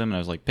stay with him? And I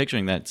was like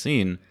picturing that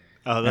scene.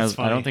 Oh, that's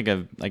funny. I don't think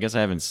I guess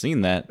I haven't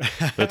seen that,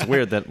 but it's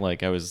weird that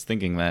like I was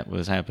thinking that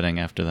was happening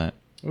after that.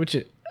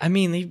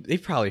 They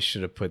probably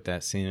should have put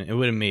that scene in. It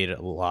would have made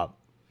a lot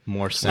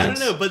more sense.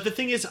 I don't know, but the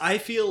thing is, I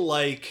feel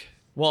like,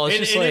 well, it's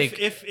just like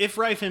if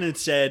Ryfin had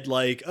said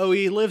like, oh,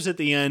 he lives at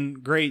the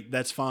end, great,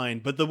 that's fine.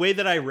 But the way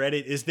that I read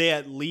it is they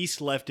at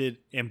least left it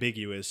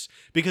ambiguous,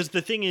 because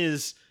the thing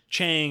is,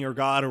 Chang or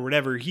God or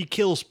whatever, he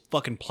kills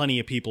fucking plenty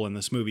of people in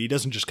this movie. He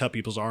doesn't just cut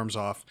people's arms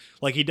off.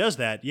 Like, he does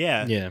that,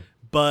 yeah.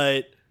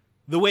 But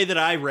the way that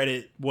I read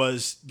it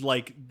was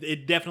like,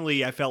 it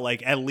definitely, I felt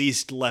like, at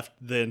least left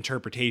the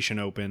interpretation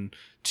open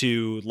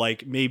to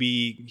like,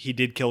 maybe he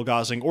did kill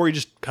Gosling, or he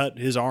just cut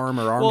his arm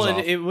or arms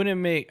off. It wouldn't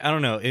make, I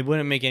don't know, it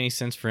wouldn't make any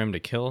sense for him to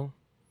kill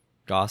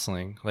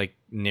Gosling, like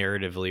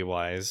narratively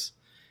wise,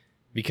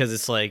 because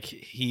it's like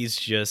he's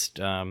just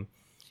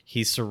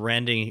he's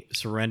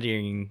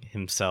surrendering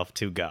himself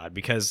to God,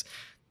 because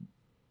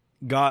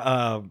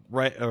God,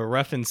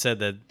 Refn said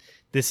that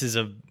this is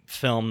a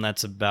film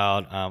that's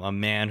about a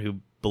man who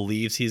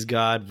believes he's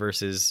God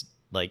versus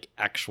like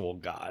actual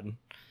God.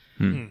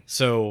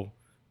 So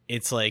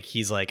it's like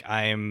he's like,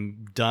 I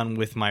am done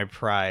with my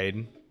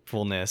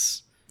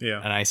pridefulness,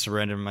 and I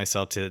surrender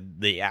myself to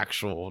the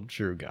actual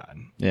true God.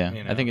 Yeah,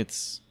 you know? I think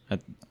it's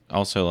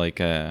also like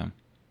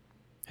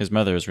his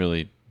mother is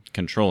really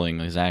controlling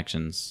his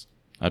actions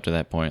up to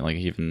that point. Like,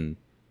 he even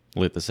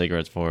lit the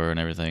cigarettes for her and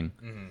everything.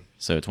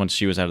 So it's once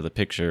she was out of the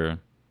picture,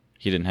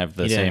 he didn't have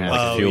the He didn't same have-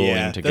 like Oh, fueling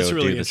yeah. to That's go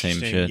really do the same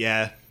interesting. shit.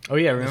 Yeah. Oh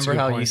yeah, That's a remember good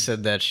how you point.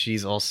 said that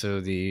she's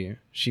also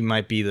she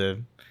might be the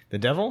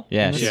devil?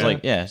 Yeah, in this she's show?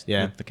 like Yeah.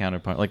 the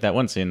counterpart. Like that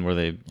one scene where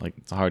they like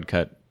it's a hard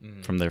cut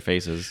from their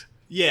faces.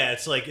 Yeah,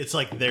 it's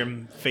like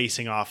them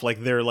facing off.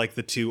 Like they're like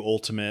the two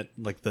ultimate,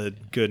 like the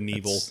good and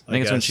evil. I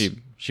think it's when guess.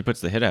 she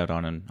puts the hit out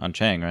on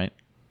Chang, right?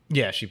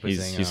 Yeah, she puts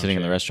He's sitting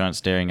in the restaurant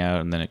staring out,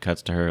 and then it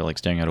cuts to her like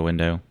staring out a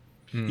window.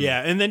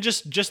 Yeah, and then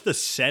just the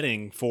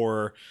setting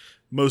for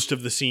most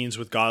of the scenes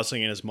with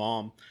Gosling and his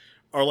mom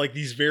are like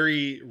these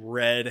very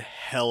red,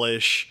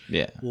 hellish,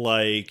 Yeah,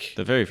 like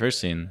the very first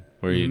scene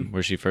where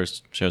where she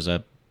first shows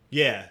up.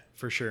 yeah,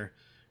 for sure.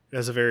 It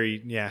has a very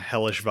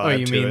hellish vibe. Oh,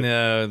 you to mean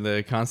it.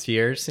 the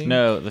concierge scene?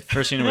 No, the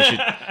first scene where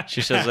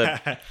she shows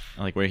up,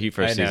 like where he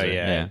first I know, sees her.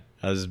 yeah.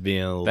 I was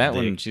being a little That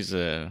dick. one, she's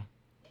a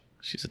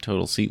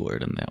total C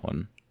word in that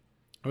one.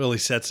 really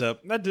sets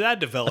up that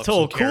develops. a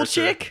total some cool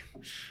character. chick.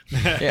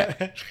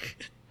 Yeah,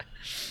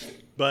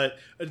 But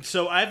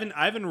so I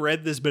haven't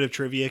read this bit of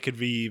trivia. It could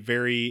be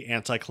very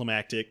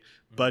anticlimactic,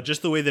 but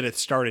just the way that it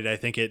started, I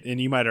think it. And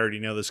you might already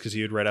know this because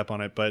you had read up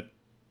on it. But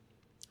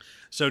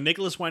so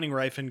Nicholas Winding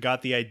Refn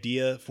got the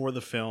idea for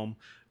the film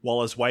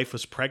while his wife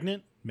was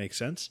pregnant. Makes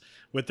sense.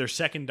 With their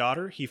second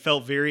daughter, he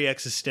felt very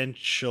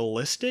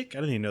existentialistic. I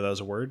didn't even know that was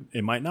a word.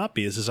 It might not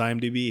be. This is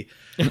IMDb.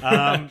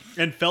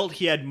 And felt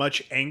he had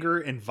much anger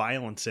and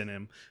violence in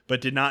him,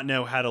 but did not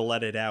know how to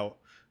let it out.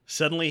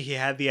 Suddenly, he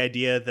had the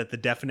idea that the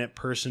definite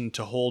person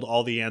to hold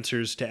all the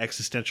answers to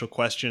existential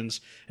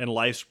questions and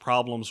life's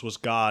problems was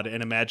God,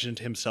 and imagined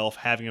himself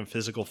having a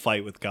physical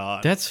fight with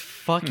God. That's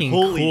fucking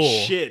Holy cool.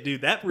 shit,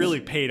 dude! That really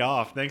paid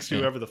off. Thanks to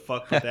whoever the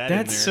fuck put that in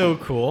there. That's so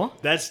cool.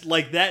 That's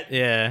like that.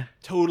 Yeah.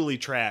 Totally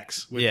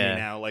tracks with Yeah. me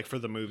now. Like for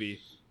the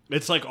movie,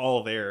 it's like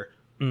all there.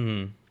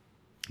 Mm.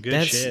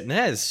 Good shit.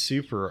 That's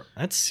super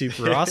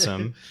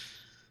awesome.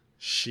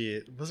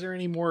 Shit. Was there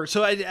any more?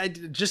 So I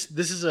just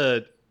this is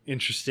a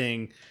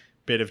interesting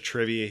bit of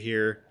trivia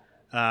here.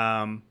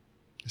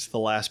 It's the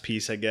last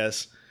piece, I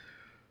guess.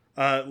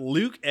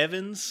 Luke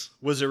Evans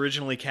was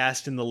originally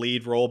cast in the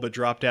lead role, but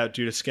dropped out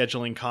due to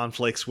scheduling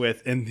conflicts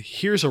with. And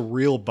here's a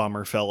real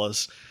bummer,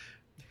 fellas.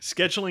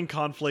 Scheduling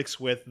conflicts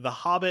with The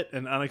Hobbit: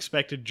 An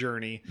Unexpected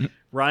Journey.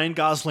 Ryan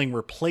Gosling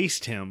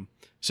replaced him,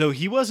 so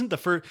he wasn't the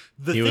first.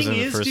 The He thing was in the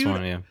is, first dude,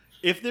 one, yeah.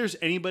 if there's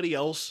anybody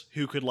else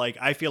who could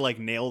I feel like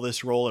nail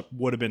this role, it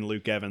would have been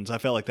Luke Evans. I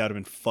felt like that would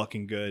have been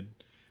fucking good.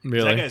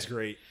 Really? That guy's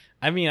great.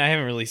 I mean, I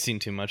haven't really seen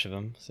too much of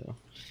him, so.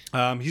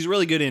 He's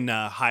really good in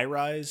High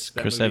Rise.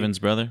 that Chris movie. Evans'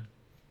 brother.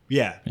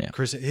 Yeah, Yeah.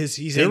 Chris.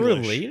 He's They're English.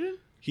 related?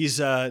 He's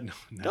no,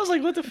 I was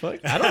like, what the fuck?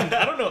 I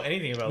don't know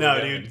anything about no,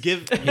 Luke dude.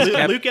 Evans. Give He's Luke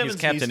Cap- Evans he's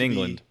Captain needs to be-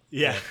 England.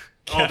 Yeah.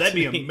 Oh, that'd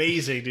be Captain-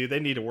 amazing, dude. They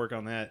need to work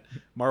on that.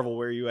 Marvel,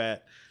 where are you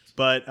at?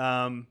 But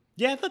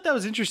yeah, I thought that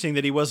was interesting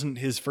that he wasn't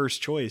his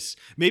first choice.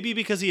 Maybe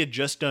because he had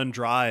just done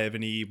Drive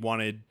and he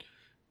wanted.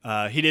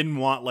 He didn't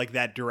want like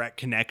that direct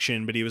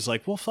connection, but he was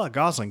like, "Well, fuck,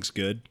 Gosling's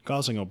good.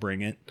 Gosling will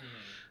bring it."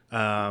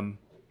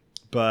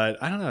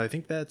 But I don't know. I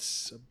think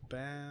that's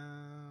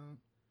about.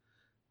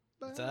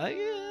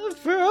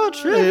 For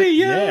trivia.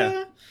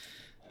 Yeah.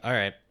 All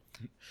right.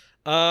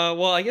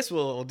 Well, I guess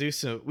we'll do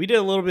some. We did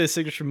a little bit of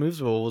signature moves,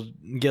 but we'll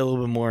get a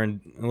little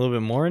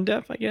bit more in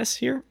depth, I guess,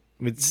 here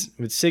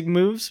with sig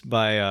moves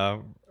by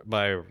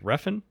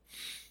Refn.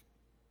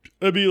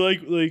 It'd be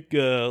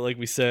like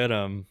we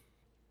said,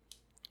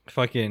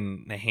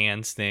 fucking the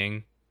hands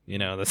thing. You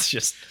know, that's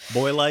just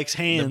Boy likes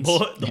hands.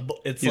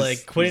 it's He's-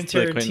 like Quentin he's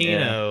the Quentin-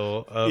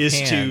 Tarantino of is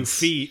to hands.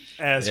 feet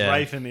as Yeah.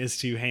 Rifen is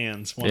to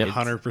hands.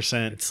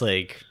 100%. It's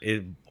like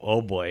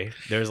oh boy,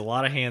 there's a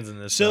lot of hands in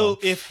this. So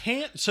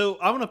film. so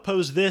I'm gonna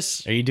pose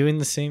this. Are you doing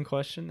the same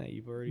question that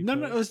you've already? No,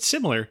 posed? no, it's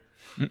similar.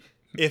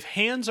 If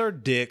hands are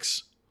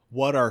dicks,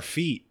 what are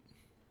feet?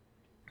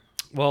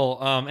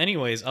 Well,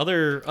 anyways,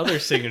 other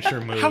signature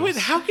moves.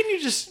 How can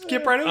you just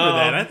skip right over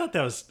that? I thought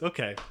that was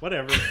okay.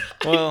 Whatever.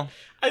 Well,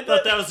 I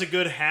thought that was a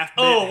good half.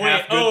 Oh bit, wait,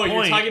 half good you're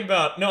point. talking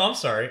about? No, I'm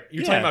sorry.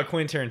 You're Yeah. talking about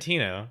Quentin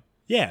Tarantino.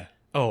 Yeah.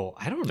 Oh,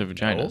 I don't The know.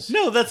 vaginas.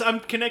 No, I'm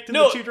connecting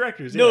No, the two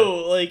directors. No,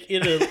 like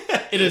in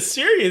a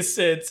serious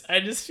sense,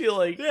 I just feel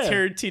like Yeah.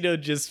 Tarantino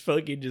just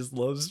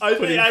loves. I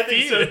putting think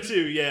feet so in.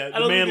 too. Yeah, I the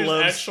don't man think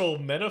there's loves actual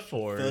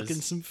metaphors.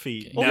 fucking some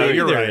feet. Well, no, maybe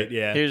you're there- right.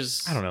 Yeah.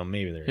 here's I don't know.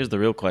 Maybe there. here's the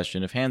real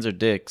question: if hands are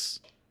dicks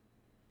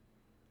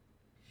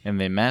and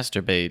they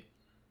masturbate,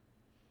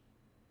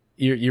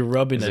 You're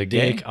rubbing Is a it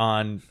gay? dick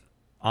on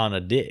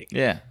a dick.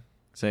 yeah,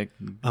 is that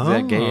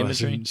gay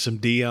imagery? Some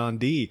D on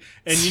D,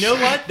 and you know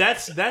what?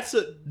 That's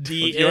a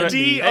D You wanna-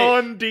 D Hey,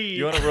 on D.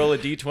 You want to roll a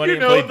d20 You and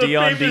know play the D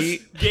on famous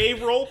D? gay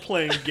role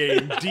playing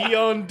game D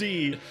on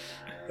D.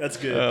 That's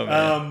good. Oh,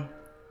 man.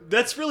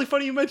 That's really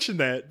funny you mentioned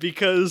that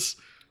because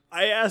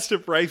I asked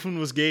if Reifman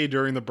was gay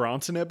during the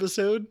Bronson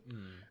episode.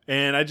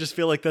 And I just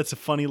feel like that's a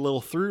funny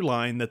little through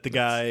line that the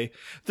guy.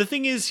 The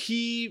thing is,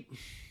 he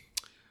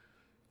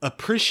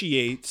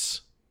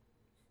appreciates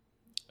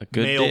A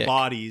good male dick.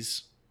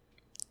 bodies,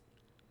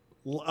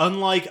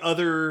 unlike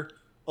other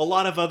a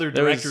lot of other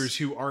There was- directors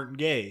who aren't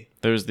gay,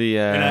 There's the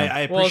and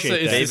I Well,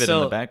 appreciate it's that. David in so-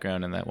 the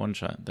background in that one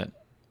shot, that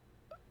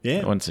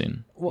Yeah, one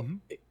scene.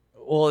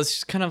 Well, it's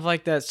just kind of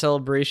like that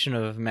celebration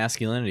of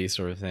masculinity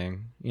sort of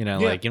thing. You know,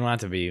 Yeah. like you don't have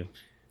to be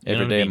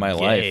Every day of my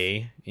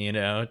life. you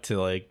know, to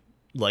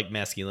like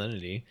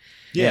masculinity.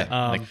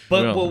 yeah.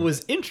 But real. what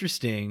was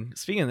interesting,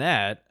 speaking of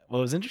that, what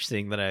was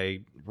interesting that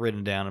I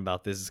written down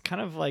about this is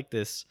kind of like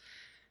this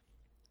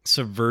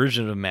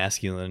subversion of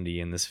masculinity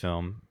in this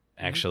film,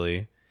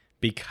 actually,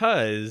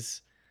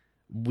 because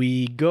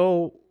we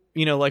go,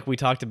 you know, like we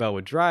talked about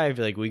with Drive,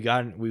 like we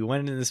went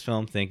into this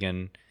film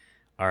thinking,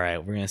 all right,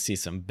 we're gonna see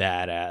some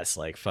badass,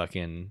 like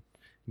fucking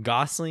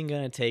Gosling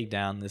gonna take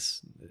down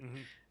this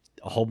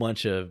a whole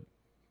bunch of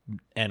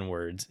N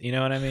words. You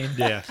know what I mean?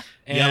 Yeah.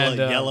 And,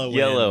 Yellow N's,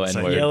 I N-words.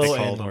 think they yellow called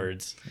N them.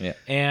 words. Yeah.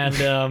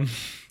 And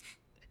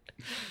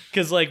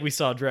because like we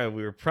saw Drive,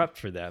 we were prepped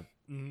for that.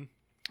 Mhm.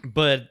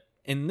 But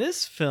in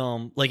this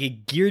film, like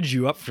it geared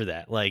you up for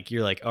that. Like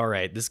you're like, all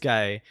right, this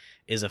guy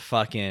is a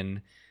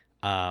fucking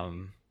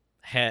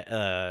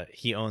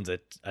he owns a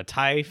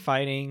Thai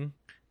fighting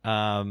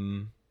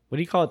what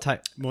do you call it? Thai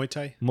Muay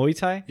Thai. Muay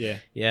Thai? Yeah.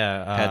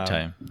 Yeah. Pad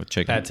Thai with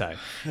chicken. Pad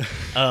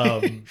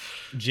Thai.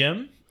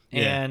 Gym.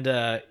 Yeah.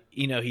 And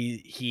you know,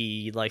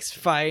 he likes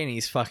fight and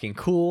he's fucking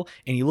cool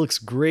and he looks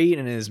great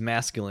in his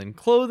masculine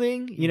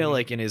clothing, you know,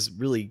 like in his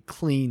really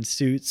clean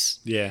suits.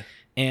 Yeah.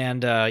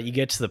 And you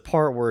get to the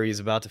part where he's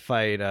about to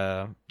fight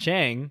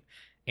Chang,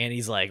 and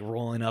he's like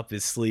rolling up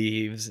his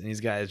sleeves, and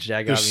he's got his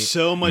jacket. There's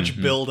so much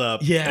build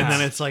up. Yeah. And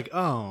then it's like,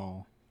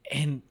 oh.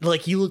 And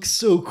like he looks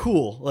so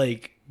cool.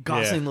 Like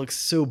Gosling looks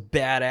so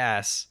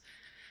badass.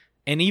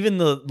 And even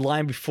the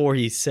line before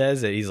he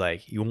says it, he's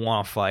like, "You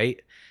want to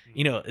fight?"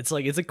 You know, it's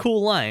like it's a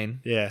cool line.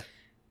 Yeah.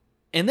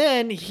 And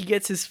then he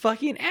gets his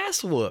fucking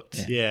ass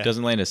whooped. Yeah.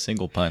 Doesn't land a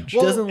single punch.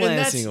 Doesn't and land a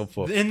that's- single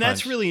And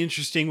that's punch. really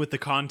interesting with the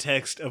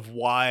context of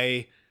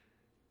why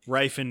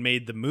Rifen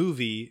made the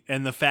movie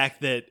and the fact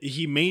that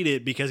he made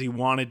it because he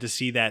wanted to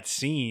see that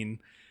scene.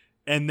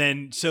 And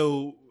then,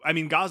 so,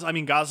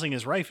 Gosling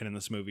is Rifen in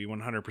this movie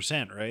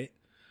 100%, right?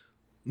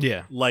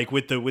 Yeah. Like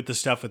with the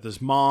stuff with his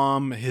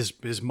mom, his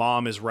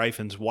mom is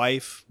Rifen's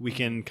wife. We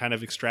can kind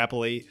of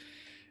extrapolate.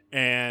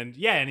 And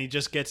yeah, and he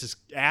just gets his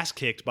ass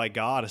kicked by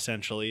God,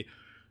 essentially.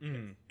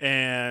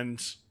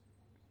 And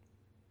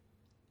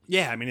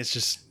yeah, I mean, it's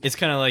just It's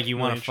kind of like you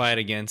want Really to fight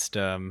against,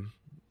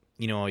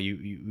 you know,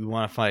 you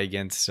want to fight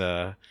against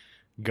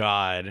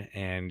God,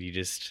 and you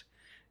just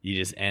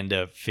end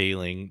up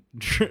failing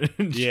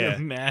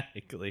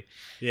dramatically.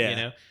 yeah, You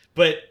know,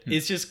 but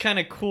it's just kind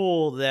of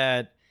cool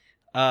that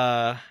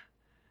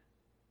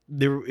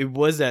it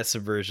was that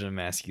subversion of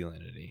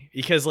masculinity,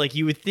 because like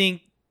you would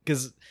think,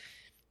 because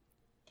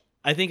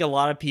I think a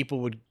lot of people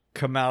would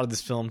come out of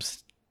this film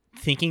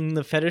thinking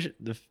the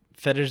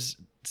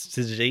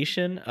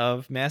fetishization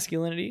of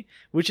masculinity,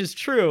 which is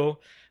true,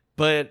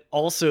 but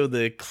also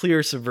the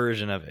clear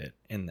subversion of it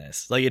in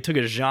this. Like it took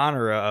a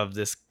genre of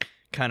this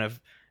kind of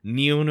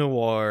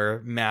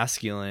neo-noir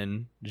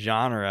masculine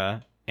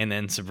genre and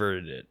then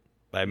subverted it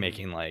by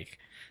making like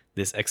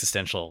this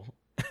existential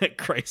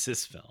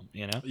crisis film,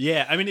 you know?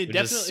 yeah. I mean, it Which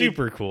is definitely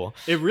super cool.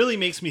 It really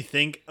makes me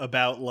think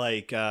about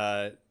like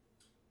I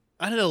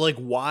don't know, like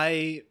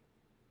why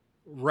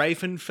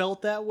Rifen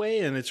felt that way,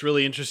 and it's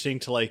really interesting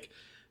to like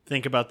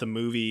think about the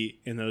movie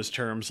in those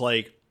terms.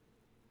 Like,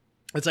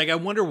 it's like I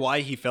wonder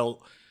why he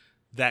felt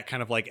that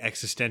kind of like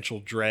existential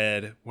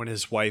dread when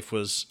his wife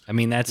was. I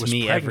mean, that's was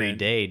me every pregnant.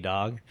 day,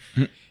 dog.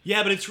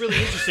 Yeah, but it's really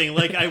interesting.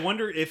 Like, I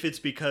wonder if it's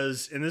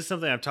because, and this is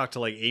something I've talked to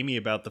like Amy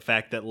about, the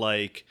fact that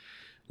like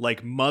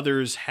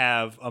mothers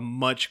have a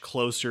much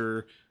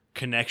closer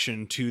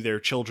connection to their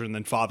children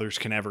than fathers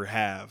can ever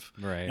have.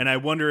 Right. And I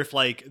wonder if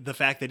like the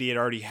fact that he had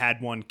already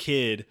had one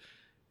kid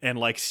and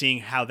like seeing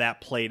how that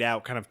played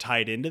out kind of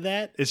tied into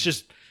that. It's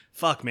just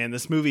fuck, man,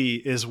 this movie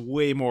is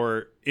way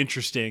more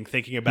interesting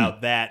thinking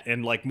about that,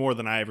 and like more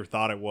than I ever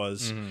thought it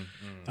was.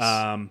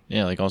 Yeah,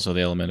 like also the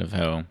element of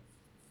how,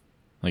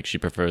 like, she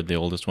preferred the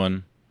oldest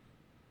one.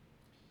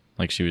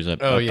 Like she was up.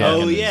 Oh, up yeah.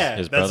 with Oh his, yeah,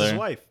 his that's brother. his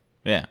wife.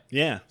 Yeah,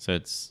 Yeah. so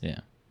it's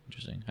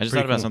interesting. I just Pretty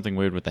thought about cool. something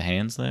weird with the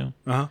hands though.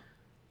 Uh-huh.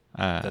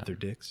 Uh, That they're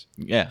dicks.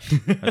 yeah,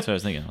 that's what I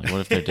was thinking. Like, what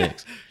if they're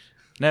dicks?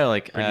 No,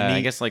 like I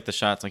neat. guess like the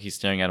shots, like he's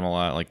staring at him a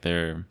lot, like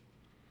they're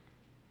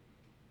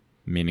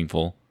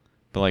meaningful.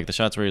 But like the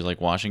shots where he's like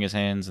washing his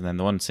hands, and then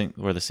the one sink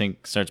where the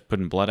sink starts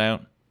putting blood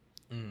out,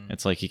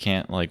 it's like he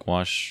can't like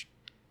wash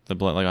the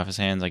blood like off his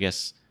hands. I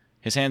guess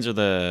his hands are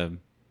the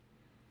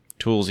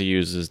tools he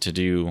uses to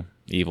do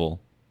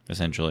evil,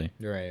 essentially.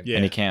 Right. Yeah.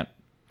 And he can't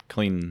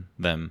clean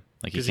them.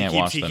 Like he Because can't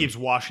wash he them. keeps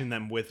washing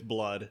them with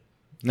blood.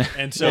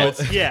 And so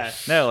it's yeah.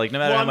 No, like no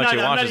matter Well, how I'm much not, he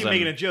I'm not washes even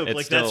making a them, joke. it's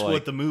Like still, that's like,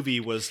 what the movie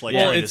was like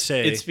Well, trying to it's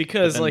say. it's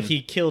because But like then-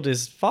 he killed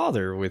his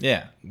father with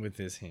Yeah. with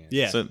his hands.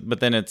 Yeah. So, but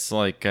then it's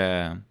like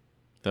the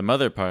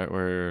mother part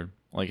where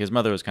like his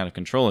mother was kind of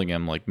controlling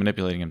him, like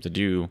manipulating him to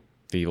do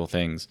the evil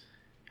things,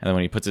 and then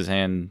when he puts his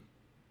hand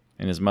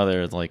in his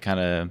mother, it's like kind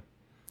of,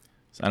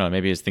 I don't know,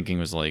 maybe his thinking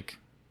was like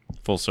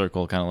full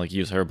circle, kind of like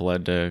use her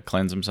blood to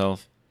cleanse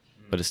himself.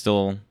 but it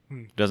still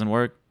doesn't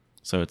work.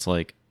 So it's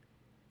like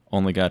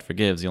only God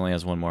forgives. He only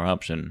has one more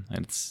option,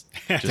 and it's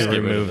just get rid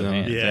of remove the them.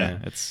 hand. Yeah.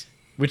 It's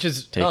Which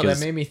is Take that his-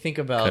 made me think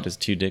about cut his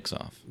 2 dicks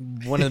off.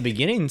 one of the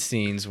beginning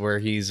scenes where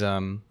he's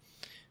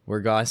where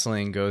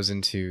Gosling goes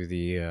into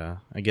the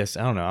I guess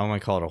I don't know, I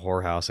might call it a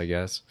whorehouse, I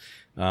guess,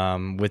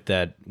 with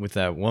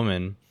that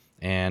woman,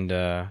 and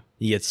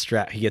he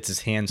gets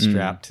his hand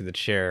strapped to the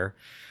chair,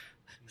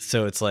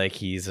 so it's like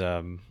he's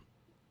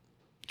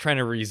trying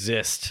to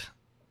resist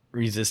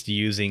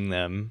using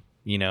them,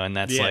 you know, and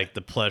that's like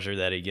the pleasure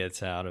that he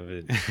gets out of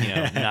it, you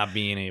know, not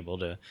being able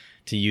to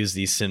use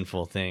these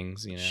sinful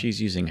things, you know.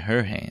 She's using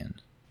her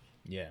hand.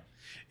 Yeah.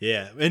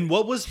 Yeah, and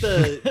what was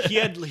the he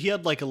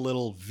had like a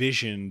little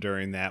vision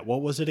during that.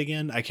 What was it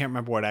again? I can't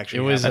remember what actually.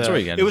 It was happened. That's where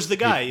you got It was the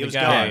guy. The It was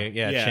guy, God.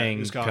 yeah, it Chang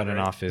was God, cutting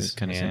right? off his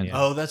Cut his hand. hand.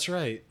 Yeah. Oh, that's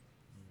right.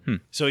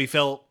 So he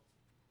felt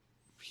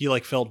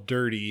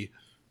dirty,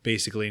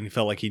 basically, and he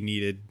felt like he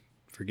needed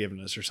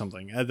forgiveness or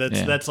something.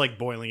 That's like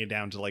boiling it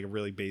down to like a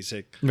really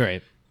basic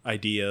Right.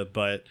 idea,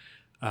 but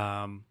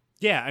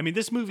yeah, I mean,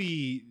 this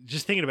movie,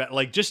 just thinking about,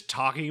 like, just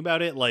talking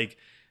about it, like,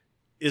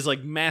 is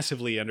like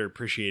massively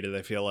underappreciated,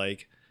 I feel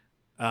like.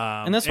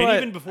 And that's why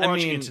even before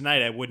watching it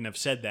tonight, I wouldn't have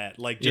said that.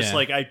 Like, just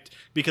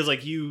because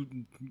like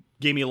you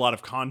gave me a lot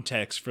of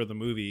context for the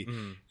movie,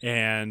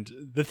 and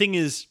the thing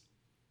is,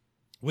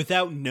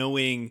 without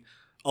knowing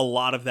a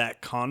lot of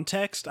that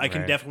context, I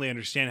can definitely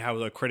understand how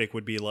a critic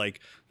would be like,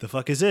 "The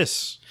fuck is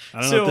this?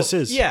 I don't know what this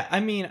is." Yeah, I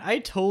mean, I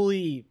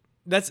totally.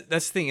 That's the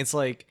thing. It's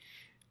like,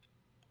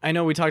 I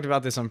know we talked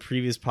about this on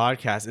previous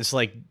podcasts. It's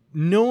like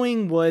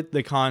knowing what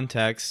the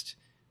context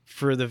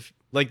for the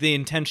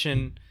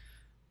intention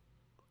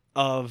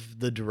of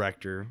the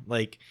director.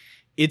 Like,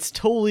 it's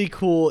totally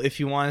cool if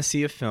you want to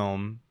see a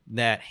film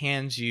that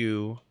hands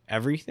you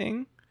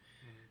everything.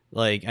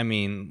 Like, I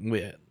mean,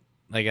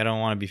 like, I don't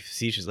want to be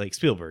facetious, like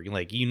Spielberg.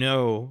 Like, you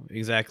know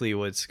exactly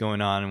what's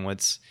going on and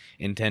what's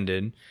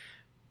intended,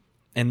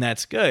 and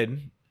that's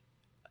good.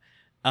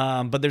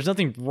 But there's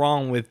nothing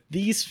wrong with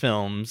these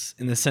films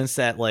in the sense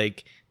that,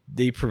 like,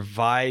 they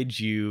provide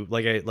you,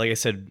 like I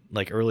said,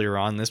 like earlier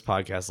on this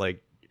podcast,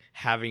 like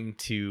having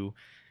to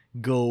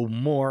go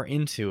more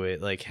into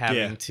it, like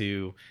having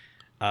to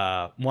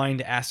wanting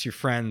to ask your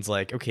friends,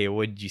 like, okay,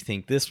 what did you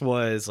think this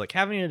was? Like,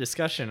 having a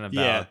discussion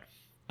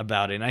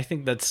about it. And I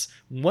think that's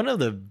one of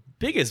the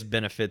biggest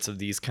benefits of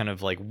these kind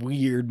of like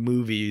weird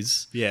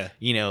movies. Yeah.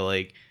 You know,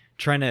 like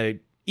trying to,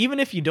 even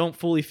if you don't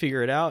fully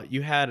figure it out,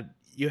 you had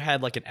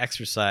like an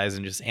exercise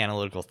in just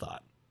analytical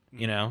thought,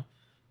 you know,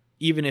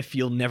 even if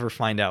you'll never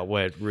find out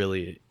what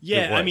really it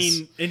was. I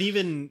mean, and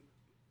even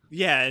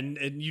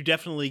and you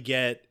definitely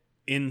get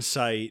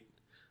insight,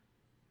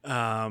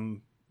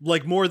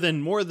 like more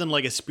than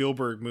like a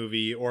Spielberg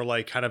movie or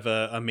like kind of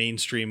a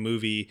mainstream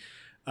movie.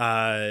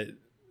 The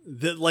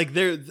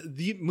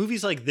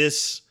movies like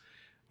this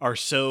are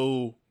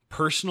so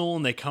personal,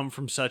 and they come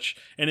from such,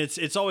 and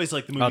it's always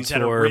like the movies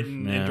that are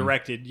written and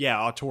directed,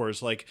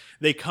 auteurs, like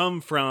they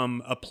come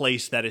from a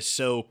place that is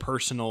so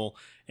personal,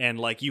 and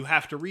like you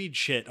have to read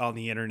shit on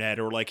the internet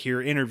or like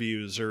hear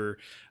interviews or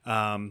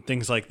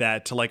things like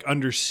that to like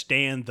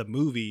understand the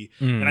movie.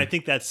 And I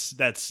think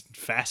that's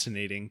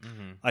fascinating.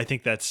 I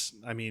think that's,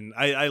 I mean,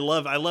 I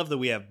love that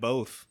we have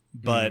both,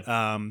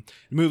 but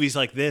movies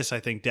like this I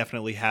think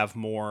definitely have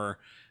more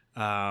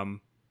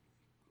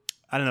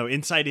I don't know,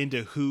 insight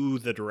into who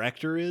the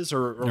director is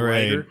or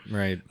writer,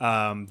 right.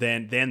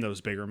 Than those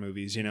bigger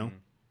movies, you know?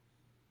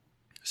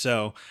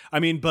 So,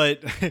 I mean,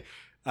 but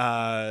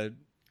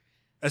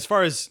as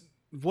far as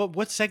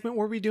what segment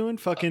were we doing?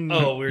 Fucking we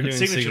were doing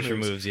signature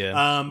moves, yeah.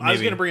 I was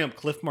going to bring up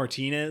Cliff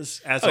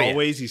Martinez. As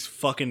always, he's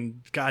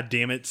fucking, god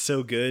damn it,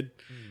 so good.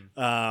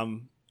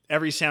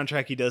 Every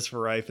soundtrack he does for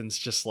Rifen's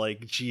just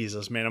like,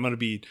 Jesus, man, I'm going to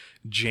be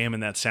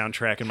jamming that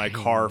soundtrack in my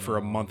car for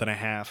a month and a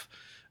half.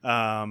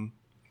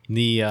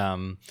 The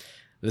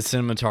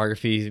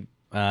cinematography,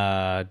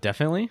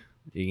 definitely,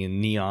 the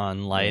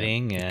neon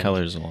lighting and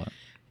Colors a lot.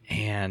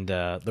 And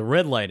the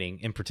red lighting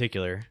in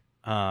particular.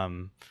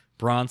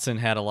 Bronson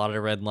had a lot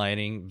of red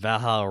lighting.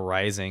 Valhalla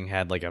Rising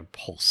had like a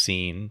whole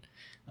scene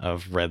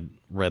of red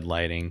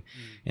lighting,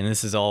 and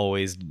this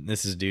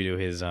is due to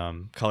his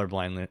color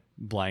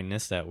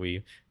blindness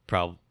that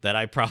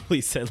I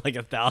probably said like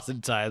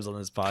 1,000 times on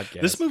this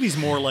podcast. This movie's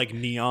more like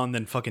Neon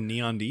than fucking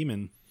Neon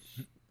Demon.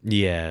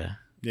 Yeah.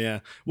 Yeah.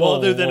 Well,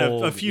 other than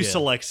a few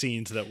select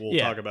scenes that we'll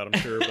talk about, I'm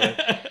sure.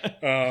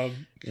 But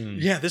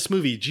yeah, this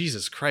movie,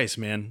 Jesus Christ,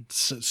 man,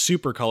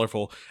 super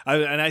colorful.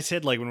 I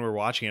said, like, when we were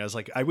watching it, I was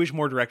like, I wish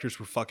more directors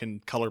were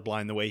fucking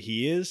colorblind the way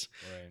he is,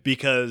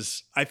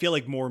 because I feel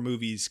like more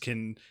movies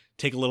can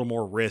take a little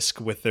more risk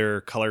with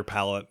their color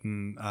palette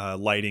and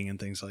lighting and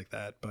things like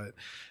that. But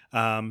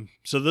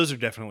so those are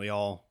definitely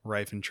all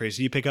Rife and Trace.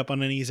 Do you pick up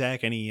on any,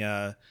 Zach? Any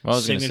I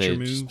was gonna signature say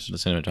moves? the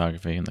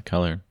cinematography and the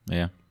color.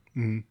 Yeah.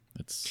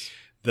 It's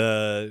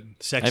The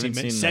sexy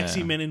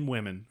seen, men and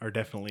women are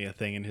definitely a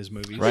thing in his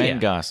movies. Ryan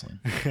Gosling.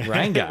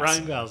 Ryan Gosling.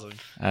 Ryan Gosling.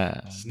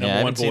 I one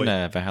haven't seen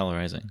boy. Valhalla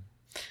Rising.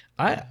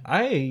 I've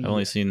I've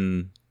only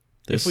seen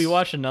this. If we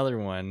watch another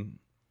one,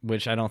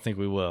 which I don't think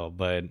we will,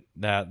 but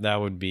that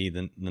would be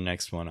the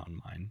next one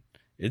on mine.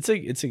 It's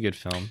a good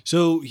film.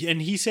 So,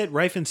 and he said,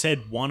 Rifen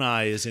said One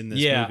Eye is in this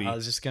movie. I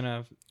was just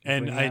gonna.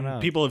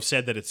 And people have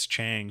said that it's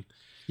Chang.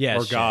 Yeah,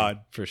 or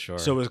God for sure.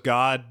 So is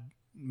God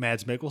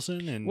Mads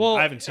Mikkelsen? And well,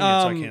 I haven't seen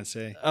it, so I can't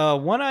say.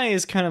 One Eye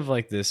is kind of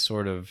like this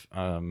sort of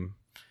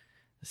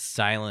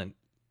silent,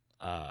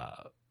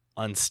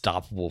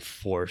 unstoppable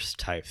force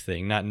type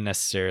thing. Not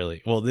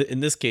necessarily. Well,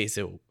 in this case,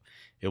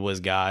 it was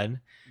God,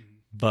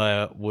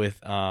 but with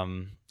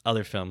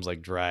other films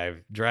like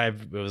Drive,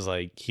 it was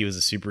like he was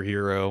a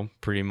superhero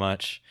pretty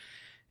much,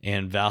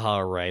 and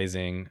Valhalla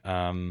Rising,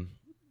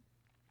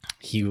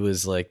 he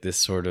was like this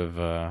sort of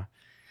I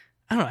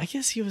don't know. I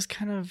guess he was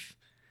kind of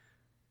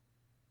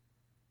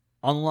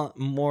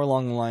more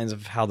along the lines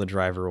of how the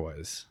driver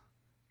was.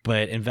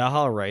 But in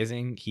Valhalla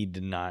Rising, he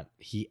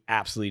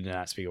absolutely did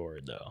not speak a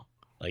word, though.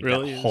 Like,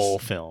 really? The whole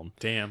film.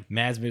 Damn.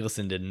 Mads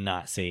Mikkelsen did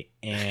not say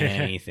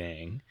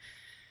anything.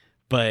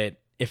 But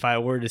if I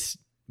were to...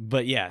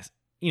 But yeah,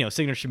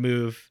 signature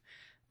move.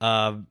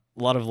 A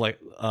lot of,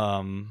 like,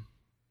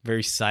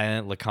 very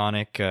silent,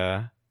 laconic,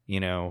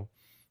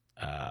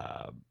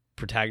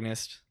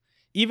 protagonist.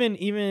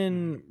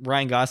 Even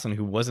Ryan Gosling,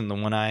 who wasn't the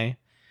one eye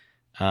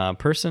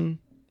person,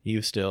 he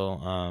was still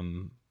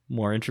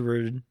more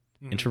introverted.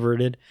 And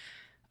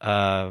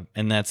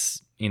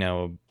that's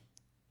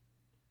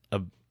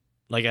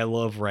like I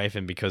love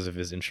Rifen because of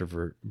his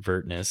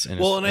introvertness and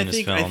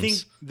I think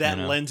that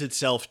lends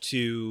itself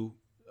to,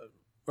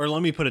 or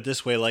let me put it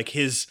this way, like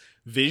his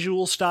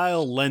visual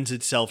style lends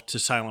itself to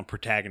silent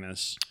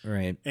protagonists,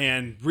 right?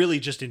 And really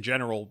just in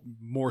general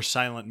more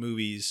silent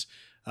movies,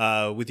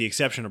 with the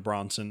exception of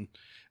Bronson.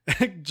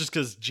 Just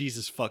because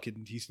Jesus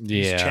fucking he's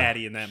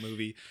chatty in that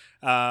movie.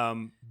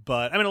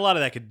 But I mean, a lot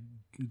of that could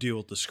deal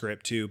with the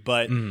script too.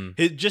 But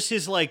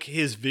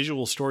his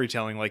visual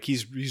storytelling, like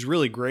he's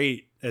really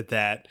great at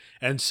that.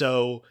 And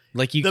so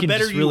like you the can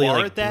better just really you are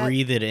like at that,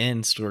 breathe it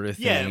in, sort of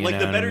thing. Yeah, like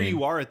the better I mean?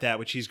 you are at that,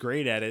 which he's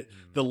great at it,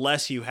 the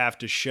less you have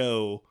to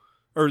show,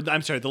 or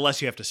I'm sorry, the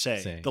less you have to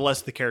say. The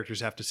less the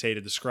characters have to say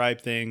to describe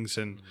things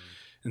and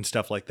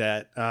stuff like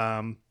that.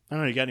 I don't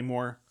know. You got any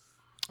more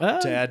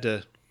to add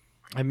to?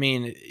 I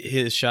mean,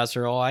 his shots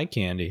are all eye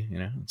candy.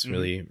 It's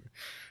really,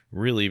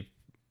 really.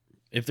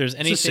 If there's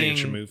anything, it's a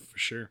signature move for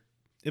sure.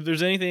 If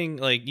there's anything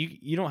like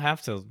you don't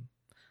have to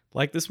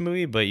like this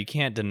movie, but you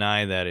can't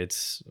deny that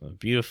it's a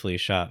beautifully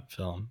shot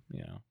film.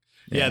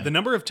 Yeah, the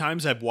number of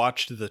times I've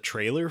watched the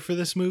trailer for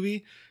this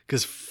movie,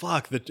 because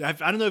I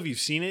don't know if you've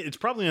seen it. It's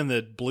probably on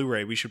the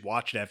Blu-ray. We should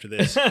watch it after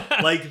this.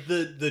 Like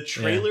the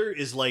trailer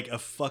is like a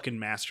fucking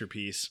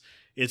masterpiece.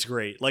 It's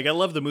great. Like I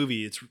love the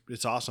movie.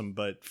 It's awesome,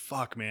 but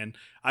fuck, man.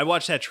 I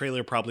watched that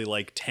trailer probably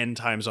like 10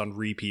 times on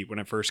repeat when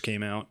it first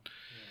came out.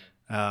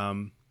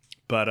 Yeah,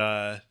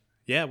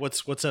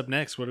 what's up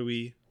next? What are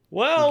we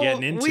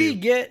getting into? We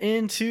get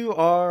into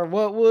our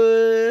what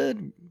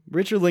would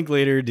Richard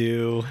Linklater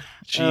do?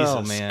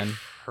 Jesus man.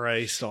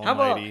 Christ almighty.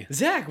 How about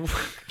Zach?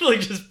 Like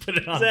just put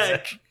it on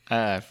Zach.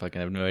 I fucking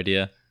have no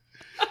idea.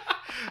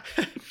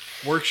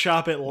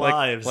 Workshop it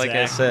live, like Zach.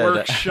 I said,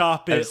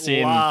 Workshop it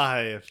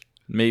live.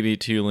 Maybe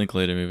 2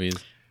 Linklater movies.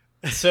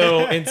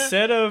 So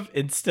instead of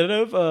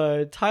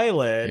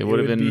Thailand, it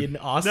would be in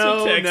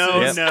Austin,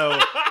 Texas. No.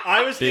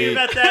 I was thinking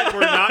about that. We're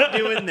not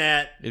doing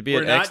that. It'd be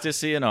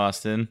Ecstasy in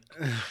Austin.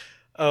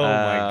 Oh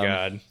my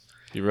god.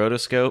 You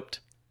rotoscoped.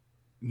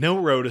 No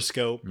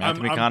rotoscope.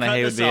 Matthew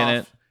McConaughey would be in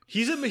it.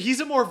 He's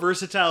a more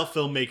versatile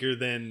filmmaker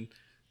than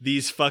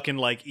these fucking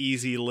like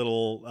easy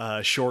little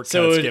shortcuts.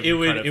 So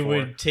it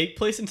would take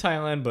place in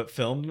Thailand, but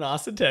filmed in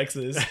Austin,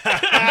 Texas.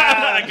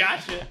 I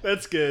gotcha.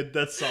 That's good.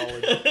 That's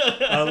solid.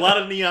 A lot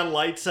of neon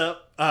lights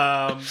up.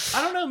 I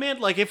don't know,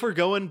 man. Like if we're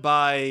going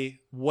by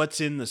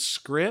what's in the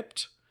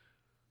script.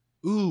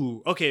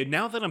 Ooh, okay.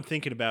 Now that I'm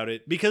thinking about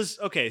it, because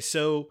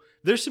so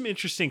there's some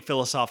interesting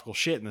philosophical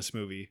shit in this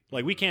movie.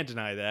 Like we can't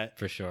deny that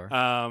for sure.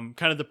 Kind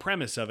of the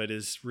premise of it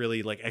is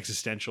really like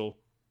existential.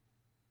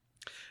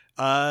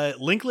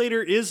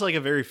 Linklater is like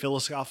a very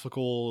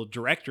philosophical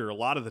director a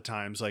lot of the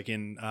times, like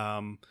in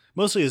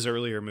mostly his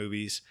earlier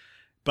movies.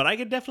 But I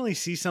could definitely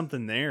see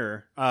something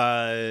there.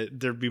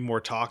 There'd be more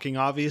talking,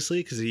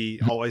 obviously, because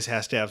he always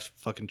has to have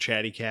fucking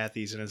chatty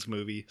Cathys in his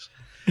movies.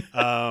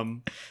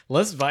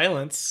 Less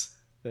violence,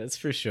 that's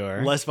for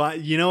sure.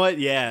 You know what?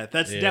 Yeah,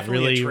 that's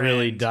definitely a trend.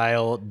 Really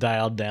dialed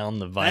down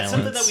the violence. That's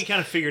something that we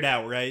kind of figured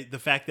out, right? The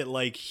fact that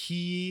like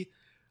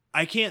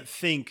I can't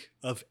think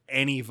of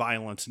any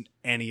violence in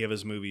any of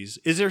his movies.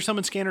 Is there some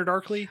in Scanner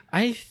Darkly?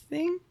 I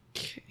think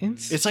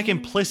it's like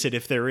implicit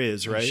if there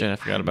is, right? Shit, I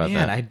forgot about that.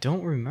 Man, I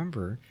don't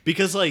remember.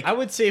 Because like I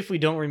would say if we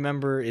don't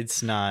remember,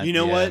 it's not. You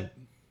know what,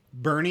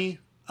 Bernie?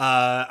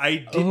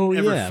 I didn't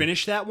ever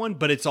finish that one,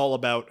 but it's all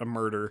about a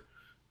murder.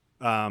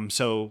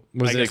 So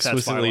was I it guess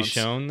explicitly that's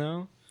shown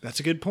though? That's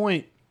a good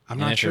point. I'm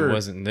and not if sure. It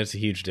wasn't. There's a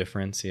huge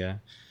difference. Yeah.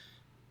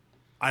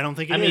 I don't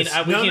think it is.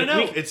 No,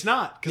 it's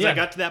not. Because I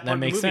got to that part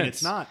of the movie and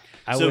it's not.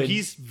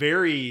 He's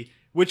very,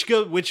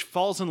 which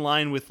falls in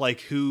line with like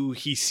who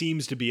he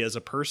seems to be as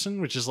a person,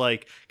 which is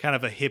like kind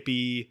of a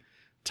hippie,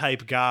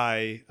 type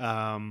guy.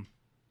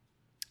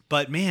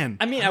 But man,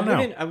 I mean, don't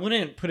know. I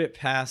wouldn't put it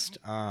past.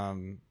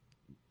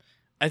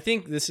 I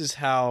think this is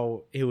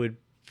how it would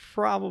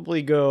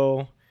probably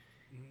go,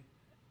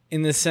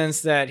 in the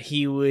sense that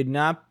he would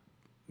not.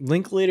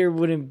 Linklater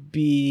wouldn't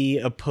be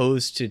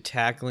opposed to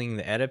tackling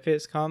the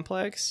Oedipus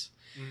complex.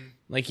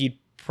 Like, he'd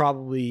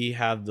probably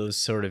have those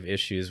sort of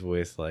issues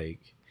with,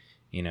 like,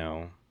 you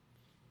know,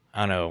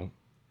 I don't know,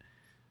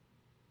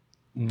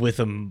 with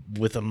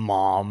a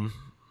mom,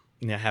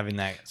 you know, having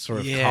that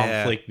sort of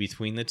conflict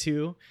between the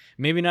two.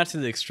 Maybe not to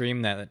the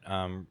extreme that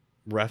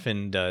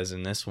Refn does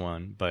in this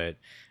one, but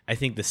I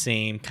think the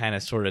same kind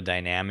of sort of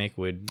dynamic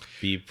would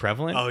be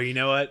prevalent. Oh, you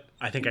know what?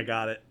 I think I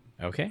got it.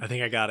 Okay. I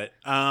think I got it.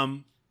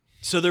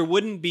 So there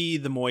wouldn't be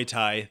the Muay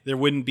Thai. There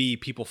wouldn't be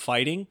people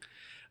fighting.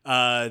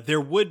 There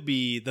would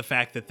be the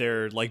fact that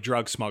they're like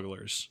drug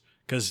smugglers,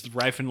 because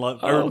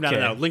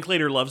no,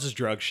 Linklater loves his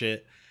drug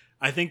shit.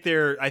 I think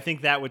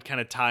that would kind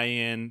of tie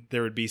in.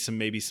 There would be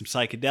maybe some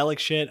psychedelic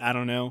shit. I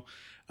don't know.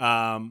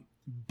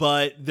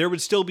 But there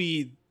would still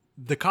be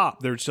the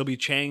cop. There would still be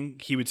Chang.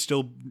 He would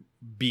still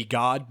be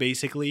God,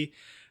 basically.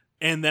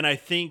 And then I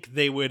think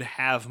they would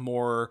have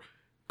more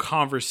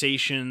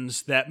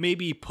conversations that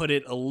maybe put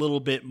it a little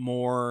bit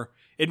more.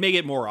 It'd make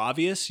it more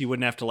obvious. You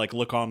wouldn't have to like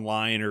look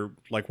online or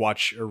like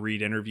watch or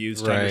read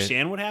interviews to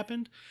understand what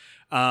happened.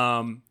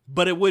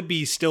 But it would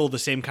be still the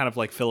same kind of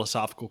like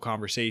philosophical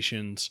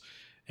conversations.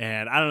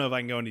 And I don't know if I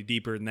can go any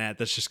deeper than that.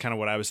 That's just kind of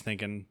what I was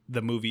thinking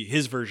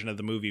his version of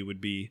the movie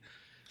would be.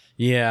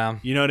 Yeah.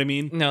 You know what I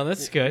mean? No,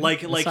 that's good.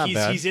 Like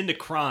That's he's into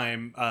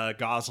crime,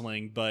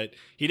 Gosling, but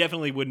he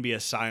definitely wouldn't be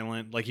as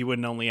silent. Like, he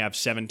wouldn't only have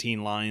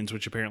 17 lines,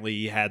 which apparently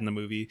he had in the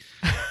movie.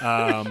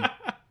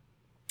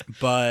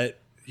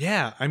 But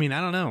yeah, I mean,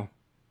 I don't know.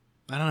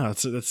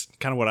 That's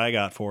kind of what I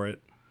got for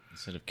it.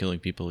 Instead of killing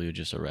people, he would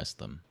just arrest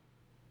them.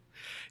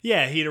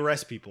 Yeah, he'd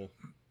arrest people.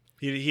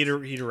 He'd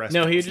arrest.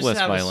 No, people. he would just Less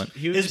have violent.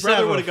 His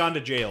brother would have gone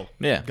to jail.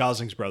 Yeah.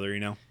 Gosling's brother, you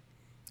know.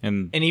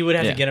 And and he would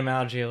have to get him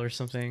out of jail or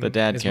something. the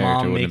dad His character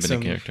mom wouldn't have makes been a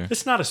him- character.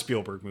 It's not a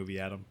Spielberg movie,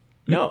 Adam.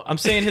 No, I'm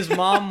saying his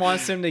mom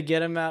wants him to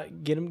get him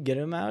out, get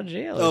him out of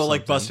jail. Or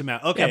Like something. bust him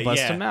out. Okay, yeah,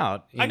 bust him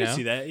out. I You can know?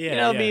 see that. Yeah, you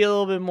know, it'd yeah. be a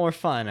little bit more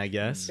fun, I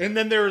guess. And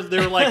then they're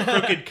like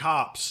crooked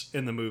cops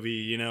in the movie,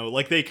 you know,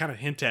 like they kind of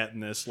hint at in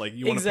this, like,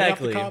 you want to pay off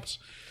the cops.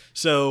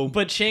 So,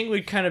 But Chang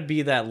would kind of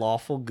be that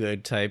lawful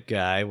good type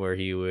guy, where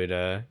he would,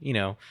 you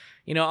know,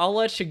 I'll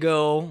let you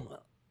go.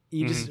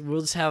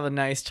 We'll just have a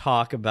nice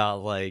talk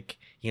about, like,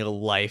 you know,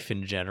 life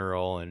in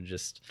general, and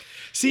just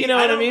see, you know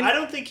what I mean? I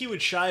don't think he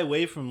would shy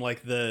away from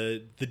like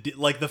the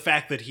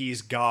fact that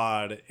he's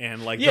God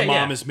and like the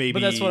mom is maybe. But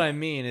that's what I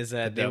mean, is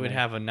that they devil. would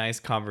have a nice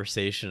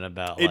conversation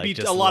about It'd like be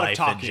just a lot of life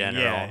talking. in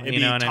general. Yeah, it'd you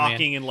know be what talking I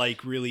mean? and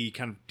like really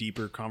kind of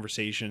deeper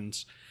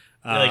conversations.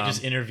 Like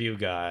just interview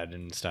God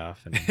and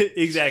stuff. And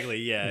Exactly.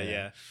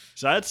 Yeah.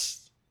 So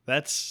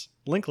that's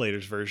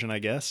Linklater's version, I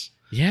guess.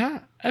 yeah,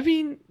 I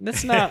mean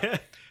that's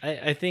not.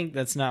 I think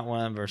that's not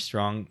one of our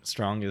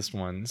strongest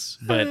ones,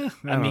 but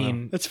I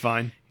mean it's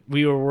fine.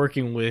 we were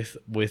working with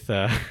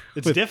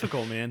It's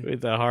difficult, man.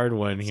 with a hard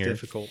one It's here.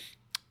 difficult.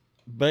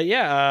 But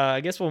yeah,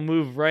 I guess we'll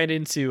move right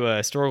into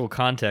historical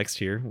context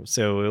here.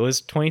 So it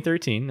was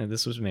 2013 that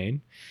this was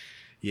made,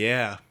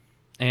 Yeah.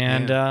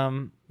 and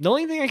the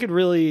only thing I could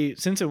really,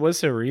 since it was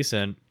so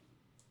recent,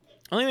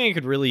 the only thing I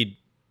could really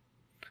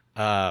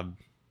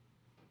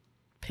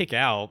pick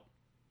out.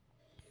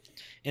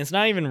 And it's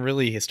not even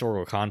really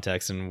historical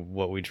context in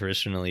what we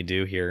traditionally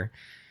do here,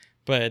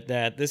 but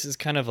that this is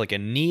kind of like a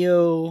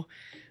neo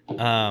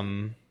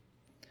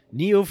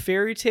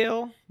fairy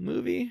tale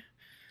movie.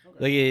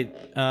 Like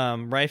it,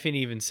 Ryfin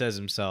even says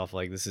himself,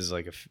 like, this is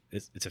like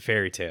it's a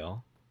fairy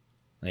tale.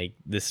 Like,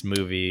 this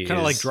movie Kind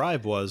of is- like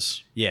Drive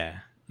was. yeah,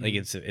 like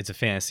it's a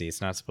fantasy.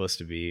 It's not supposed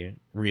to be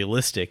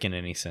realistic in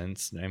any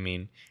sense. I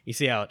mean, you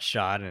see how it's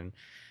shot, and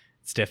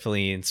it's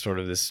definitely in sort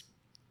of this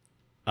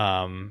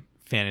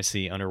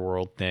fantasy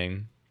underworld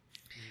thing.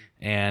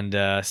 And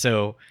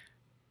so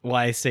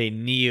why I say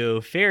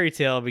neo fairy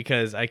tale,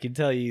 because I can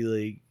tell you,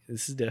 like,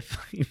 this is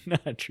definitely not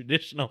a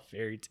traditional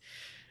fairy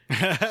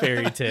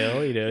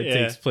tale. You know, it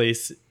takes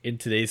place in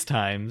today's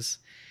times.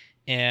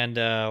 And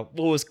what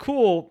was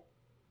cool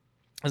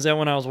is that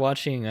when I was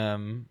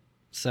watching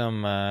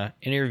some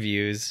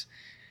interviews,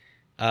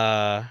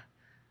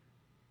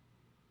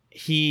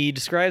 he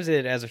describes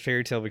it as a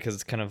fairy tale because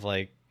it's kind of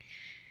like,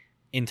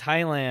 in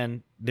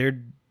Thailand,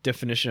 their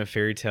definition of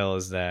fairy tale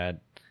is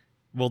that,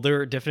 well,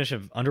 their definition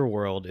of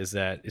underworld is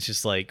that it's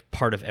just like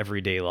part of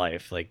everyday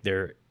life. Like,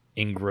 they're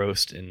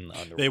engrossed in the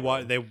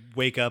underworld. They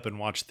wake up and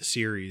watch the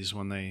series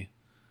when they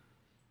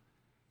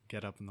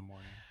get up in the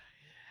morning.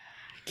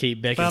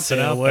 Kate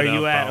Beckinsale, where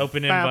you at?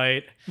 Open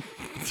invite.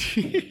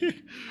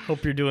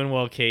 Hope you're doing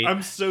well, Kate.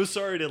 I'm so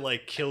sorry to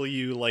like kill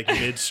you like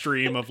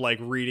midstream of like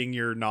reading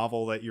your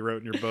novel that you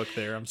wrote in your book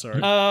there. I'm sorry.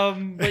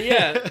 But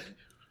yeah,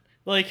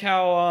 like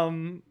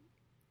how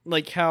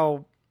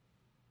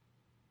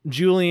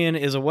Julian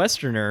is a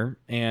Westerner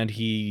and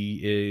he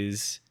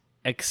is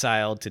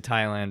exiled to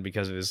Thailand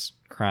because of his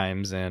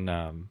crimes, and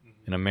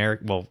in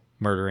America, well,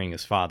 murdering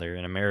his father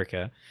in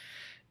America.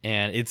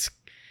 And it's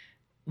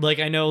like,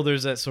 I know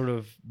there's that sort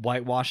of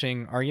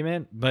whitewashing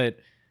argument, but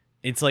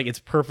it's like it's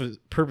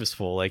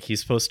purposeful. Like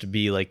he's supposed to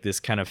be like this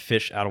kind of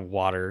fish out of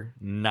water,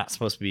 not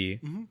supposed to be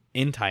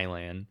in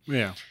Thailand.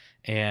 Yeah.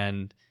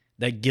 And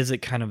that gives it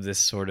kind of this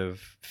sort of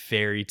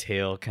fairy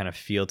tale kind of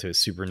feel to it,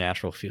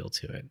 supernatural feel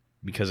to it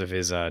because of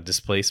his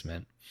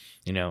displacement,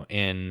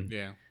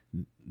 in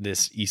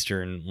this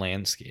Eastern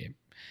landscape.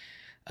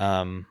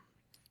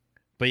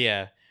 But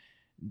yeah,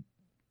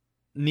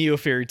 neo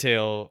fairy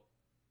tale,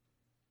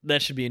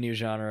 that should be a new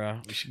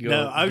genre. We should go.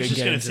 No, I was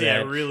just gonna say,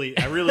 that. I really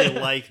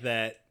like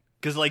that,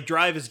 because like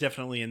Drive is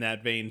definitely in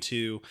that vein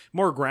too,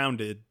 more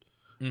grounded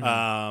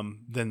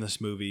than this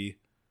movie,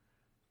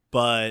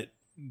 but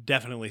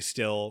definitely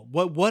still.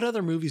 What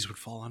other movies would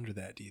fall under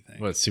that? Do you think?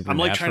 What,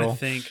 Supernatural? I'm like trying to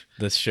think.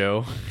 This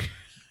show.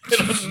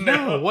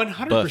 No,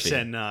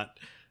 100% not.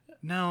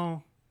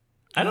 No.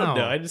 I don't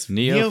know. I just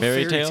Neo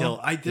fairy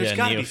tale. There's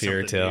gotta be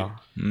fairy something. tale.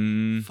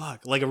 Dude.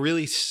 Fuck, like a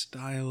really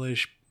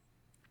stylish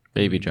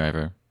Baby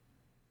Driver.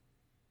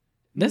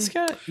 This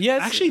guy, yeah.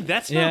 Actually,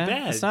 that's not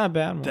bad. It's not a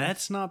bad one.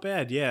 That's not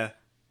bad. Yeah,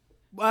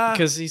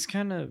 because he's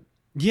kind of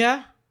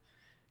yeah.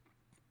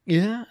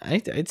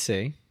 I'd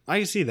say I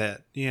can see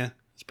that. Yeah,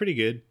 it's pretty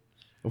good.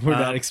 we're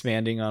not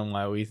expanding on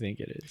why we think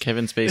it is.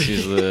 Kevin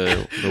Spacey's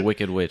the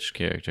Wicked Witch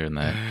character in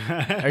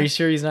that. Are you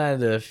sure he's not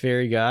the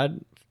fairy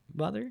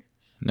godmother?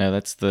 No,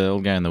 that's the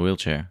old guy in the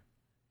wheelchair.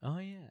 Oh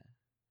yeah.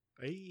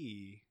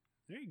 Hey,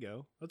 there you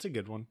go. That's a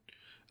good one.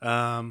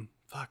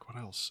 Fuck. What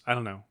else? I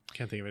don't know.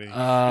 Can't think of anything.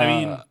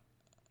 I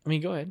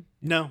mean, go ahead.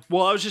 No.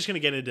 Well, I was just gonna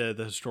get into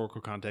the historical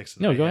context.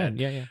 No, go ahead.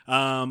 Yeah.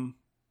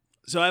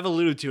 So I've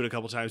alluded to it a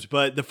couple times,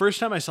 but the first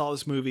time I saw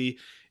this movie,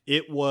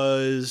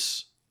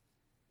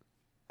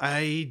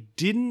 I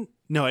didn't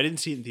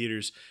see it in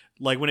theaters.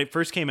 Like when it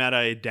first came out,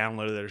 I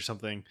downloaded it or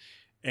something,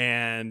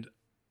 and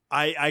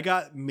I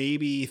got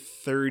maybe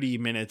 30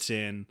 minutes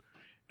in,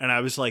 and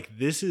I was like,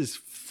 this is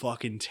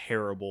fucking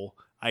terrible.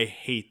 I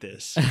hate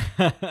this.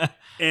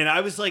 And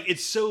I was like,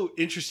 it's so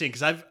interesting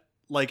because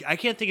I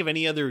can't think of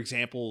any other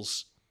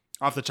examples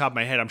off the top of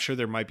my head. I'm sure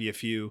there might be a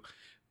few,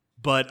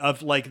 but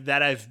of like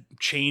that I've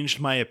changed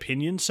my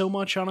opinion so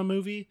much on a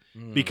movie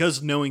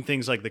because knowing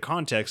things like the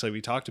context, like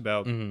we talked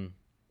about.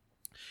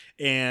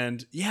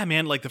 And yeah,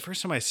 man, like the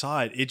first time I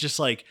saw it, it just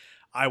like,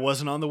 I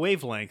wasn't on the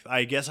wavelength.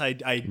 I guess I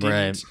didn't.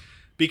 Right.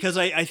 Because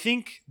I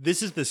think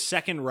this is the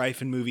second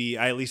Rifen movie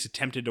I at least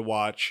attempted to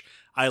watch.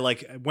 I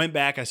went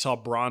back, I saw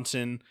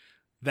Bronson.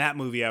 That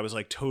movie, I was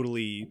like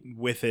totally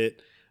with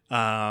it.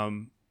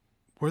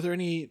 Were there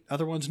any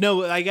other ones?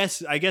 No, I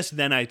guess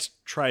then I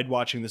tried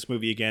watching this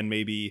movie again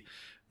maybe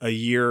a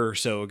year or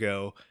so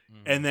ago,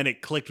 and then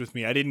it clicked with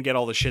me. I didn't get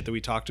all the shit that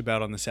we talked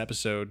about on this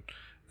episode,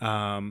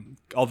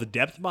 all the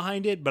depth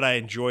behind it, but I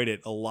enjoyed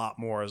it a lot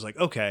more. I was like,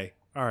 okay,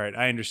 all right,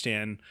 I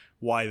understand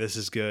why this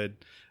is good.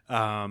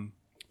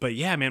 But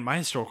yeah, man, my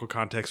historical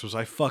context was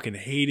I fucking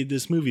hated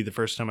this movie the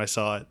first time I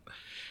saw it.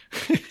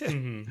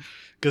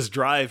 Because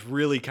Drive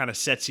really kind of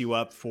sets you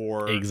up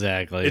for...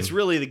 Exactly. It's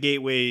really the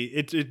gateway.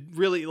 It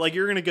really, like,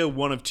 you're going to go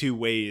one of two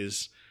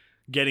ways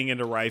getting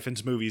into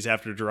Rifen's movies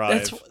after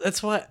Drive.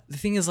 That's why, the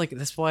thing is, like,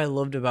 that's why I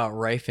loved about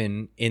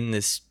Rifen in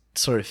this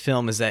sort of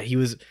film is that he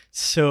was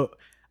so...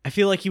 I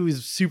feel like he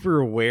was super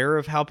aware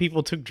of how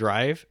people took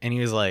Drive, and he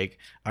was like,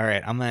 all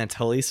right, I'm going to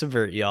totally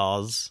subvert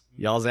y'all's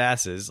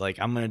asses. Like,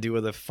 I'm going to do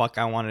what the fuck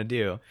I want to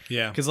do.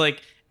 Yeah. Because,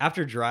 like,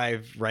 after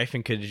Drive,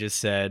 Rifen could have just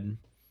said,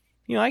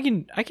 I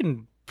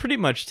can pretty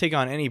much take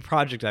on any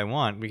project I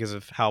want because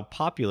of how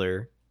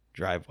popular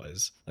Drive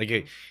was.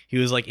 Like, he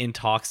was, like, in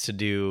talks to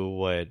do,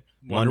 what,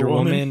 Wonder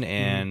Woman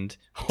and...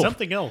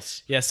 something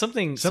else. Yeah,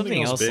 something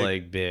else big.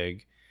 Like,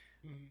 big.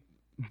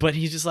 But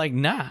he's just like,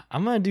 nah,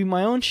 I'm going to do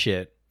my own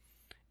shit.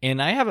 And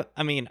I have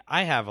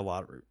a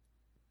lot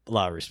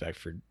of respect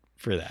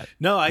for that.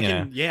 No, I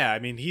can. Yeah, I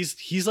mean,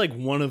 he's like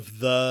one of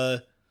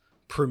the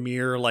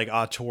premier like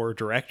auteur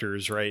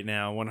directors right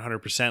now,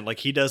 100%. Like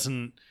he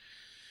doesn't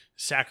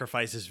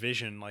sacrifice his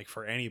vision like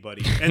for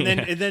anybody. And then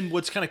and then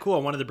what's kind of cool, I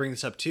wanted to bring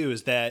this up too,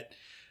 is that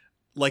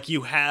like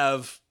you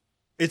have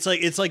it's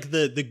like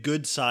the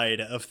good side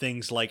of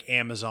things like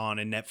Amazon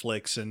and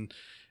Netflix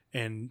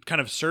and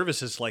kind of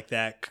services like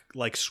that,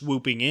 like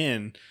swooping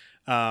in.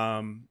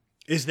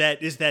 Is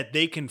that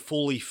they can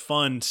fully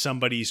fund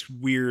somebody's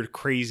weird,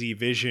 crazy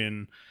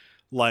vision,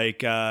 like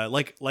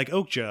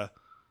Okja,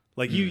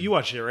 like you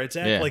watched it, right,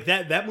 Zach? Yeah. Like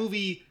that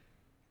movie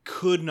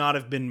could not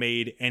have been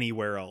made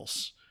anywhere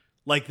else.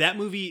 Like that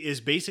movie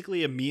is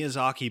basically a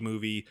Miyazaki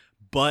movie,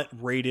 but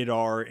rated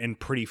R and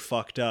pretty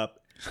fucked up,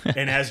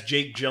 and has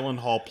Jake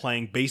Gyllenhaal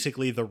playing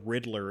basically the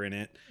Riddler in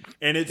it,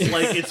 and it's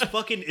like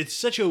it's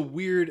such a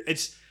weird.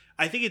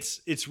 I think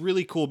it's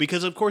really cool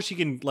because of course you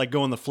can like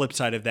go on the flip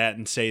side of that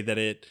and say that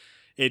it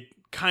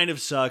kind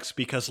of sucks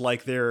because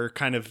like they're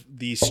kind of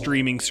these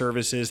streaming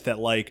services that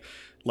like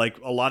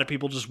a lot of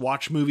people just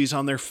watch movies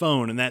on their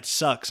phone, and that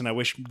sucks, and I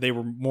wish they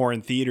were more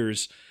in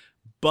theaters.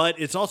 But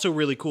it's also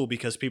really cool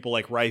because people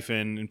like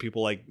Rifen and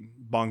people like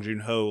Bong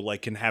Joon-ho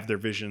like can have their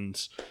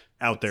visions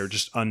out there,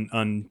 just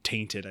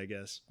untainted, I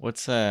guess.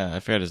 What's I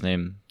forgot his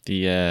name.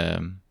 The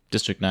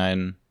District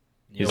 9.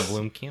 Neil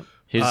Blomkamp.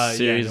 His Yeah,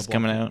 series Neil is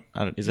coming out.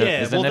 Is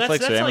that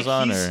Netflix or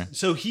Amazon or?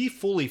 So he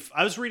fully.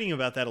 I was reading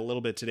about that a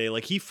little bit today.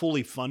 Like he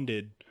fully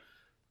funded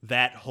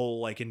that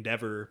whole like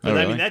endeavor. But Oh,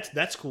 I mean really?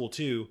 that's cool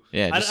too.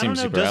 Yeah, it I just don't seems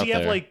know. super Does out he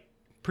have there. like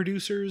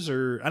producers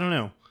or I don't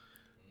know.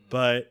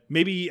 But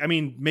maybe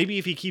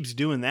if he keeps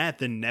doing that,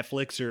 then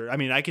Netflix or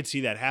I could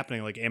see that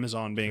happening. Like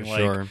Amazon being like,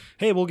 sure.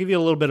 "Hey, we'll give you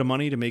a little bit of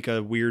money to make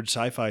a weird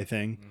sci-fi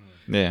thing."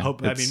 Yeah,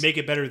 Make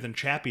it better than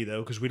Chappie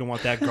though, because we don't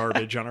want that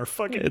garbage on our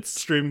fucking It's-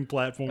 streaming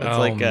platform. It's Oh,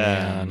 like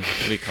man. what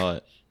do you call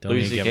it? Don't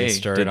Louis even get me C.K.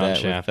 started did on that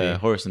with Chappie.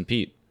 Horace and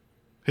Pete.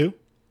 Who?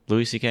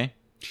 Louis C.K.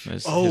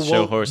 His Oh,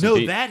 show Horace and no,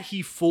 Pete. that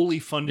he fully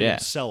funded Yeah.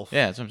 himself.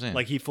 Yeah, that's what I'm saying.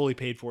 Like he fully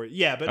paid for it.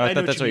 Yeah, but Oh, I know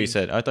thought that's what mean. you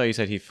said. I thought you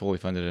said he fully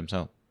funded it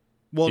himself.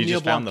 Well, He Neil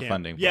just found the Blomkamp.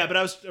 funding for Yeah, it. but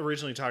I was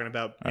originally talking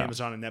about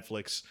Amazon and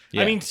Netflix.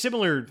 Yeah. I mean,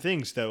 similar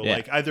things though. Yeah.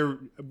 Like either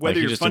whether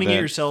he you're just did funding it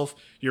that. yourself,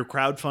 you're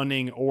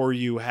crowdfunding, or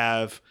you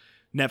have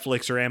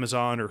Netflix or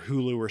Amazon or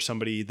Hulu or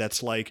somebody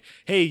that's like,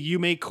 hey, you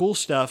make cool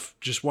stuff.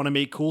 Just want to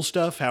make cool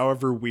stuff,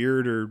 however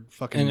weird or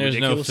fucking And there's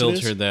no ridiculous it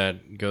is. filter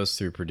that goes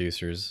through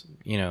producers.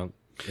 You know,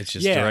 it's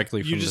just Yeah,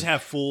 directly from you just the,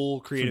 have full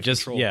creative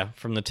just control.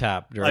 from the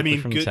tap. Directly I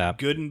mean, from good, the tap.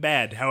 good and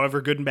bad.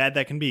 However good and bad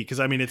that can be, because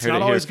I mean, it's Heard not it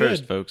here always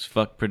first, good. folks.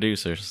 Fuck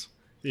producers.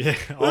 Yeah,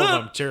 all of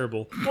them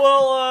terrible.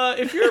 Well,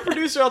 if you're a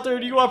producer out there,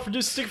 do you want to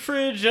produce Stick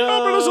Fridge?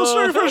 But it's a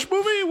Starfish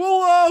movie.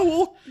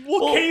 We'll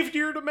Well, cave to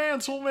your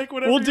demands. We'll make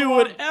whatever. We'll you do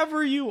want.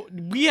 whatever you.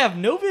 We have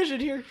no vision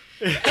here.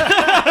 We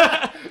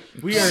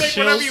We'll are make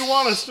whatever you shills.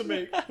 want us to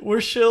make. We're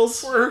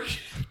shills. We're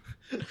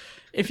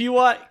If you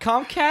want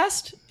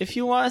Comcast, if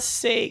you want to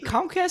say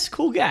Comcast,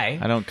 cool guy.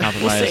 I don't say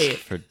compromise it.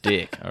 for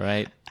dick. All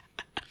right.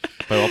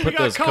 But I'll we put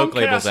got those Coke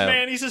labels Comcast, out.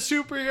 man. He's a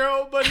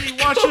superhero, but he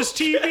watches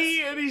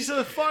TV and he's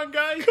a fun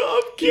guy.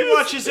 He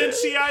watches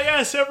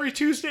NCIS every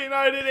Tuesday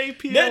night at 8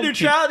 p.m. Net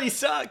neutrality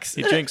sucks.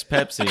 He drinks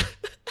Pepsi.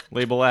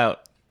 Label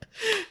out.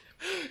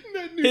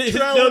 Net No,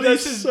 neutrality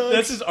that's his, sucks.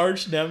 that's his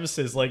arch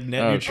nemesis, like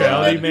net Oh,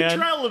 neutrality, Net man.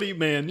 neutrality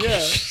man. Yeah,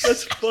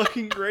 that's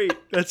fucking great.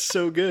 That's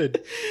so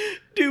good.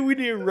 Dude, we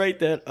need to write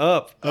that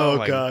up. Oh,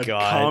 my god.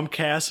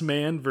 Comcast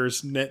man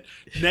versus net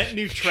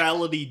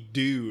neutrality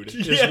dude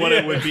is Yeah, what yeah.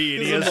 it would be.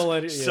 And he He's a has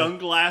millennial, yeah.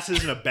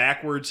 sunglasses and a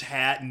backwards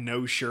hat and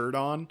no shirt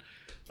on.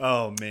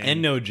 Oh man.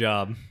 And no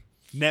job.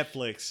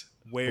 Netflix,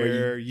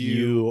 where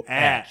you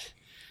at?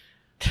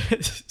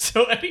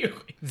 So anyway,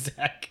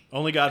 Zach.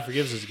 Only God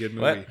Forgives is a good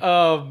movie.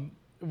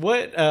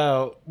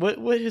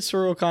 What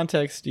historical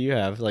context do you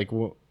have? Like,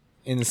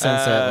 in the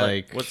sense that,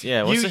 like, what's the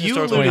You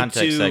historical alluded context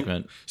to-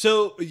 segment?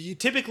 So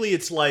typically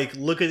it's like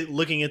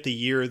looking at the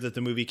year that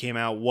the movie came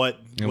out, what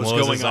and was what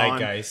was going the on.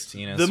 zeitgeist,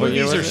 you know? The so-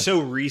 year movies was are it? so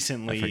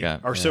recently, I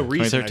forgot. or so Yeah.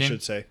 recent, I 2013?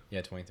 should say.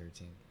 Yeah,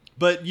 2013.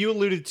 But you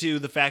alluded to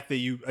the fact that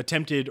you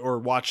attempted or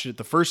watched it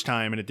the first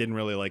time and it didn't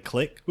really like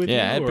click with you.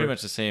 Yeah, I had or- pretty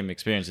much the same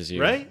experience as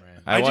you. Right?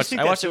 I just watched, think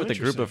I that's watched so it with a group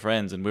interesting. of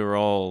friends, and we were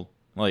all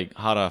like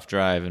hot off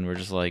drive, and we're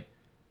just like,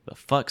 "The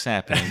fuck's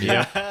happening, dude?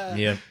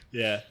 Yeah.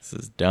 Yeah. This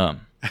is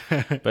dumb."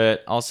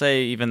 But I'll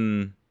say,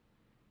 even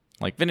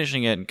like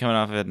finishing it and coming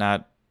off of it,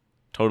 not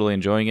totally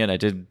enjoying it, I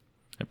did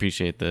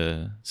appreciate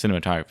the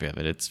cinematography of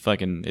it. It's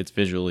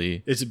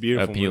visually It's a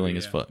beautiful appealing movie,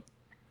 as yeah. fuck.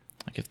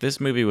 Like if this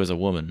movie was a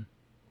woman,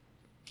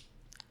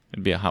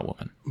 it'd be a hot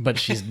woman. But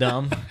she's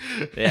dumb.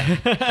 Yeah,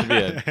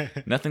 it'd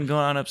be nothing going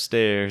on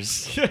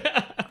upstairs.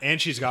 And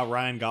she's got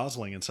Ryan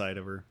Gosling inside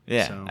of her.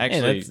 Yeah, So. Hey,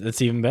 actually,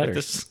 that's even better.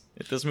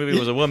 if this movie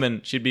was a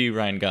woman, she'd be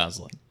Ryan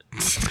Gosling.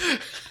 Let's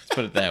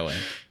put it that way.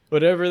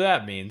 Whatever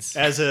that means.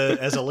 As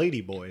a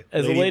lady boy.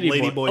 As a lady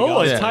boy. Oh,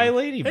 Gosling. a Thai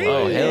lady boy.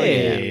 Oh, hell yeah.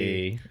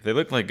 Hey. If they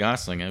look like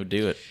Gosling, I would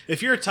do it.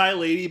 If you're a Thai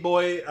lady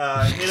boy, hit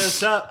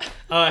us up.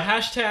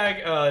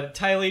 Hashtag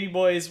Thai lady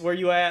boys, where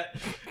you at?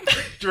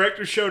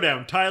 Director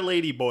Showdown, Thai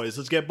lady boys.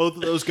 Let's get both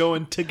of those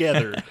going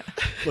together.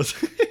 Let's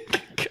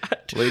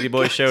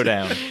Ladyboy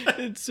Showdown.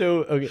 It's so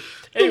okay.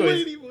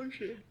 Anyways, lady boy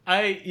shit.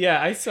 I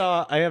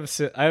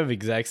have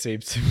exact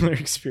same similar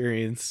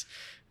experience.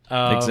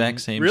 Exact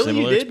same really, you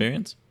similar did?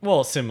 experience?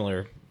 Well,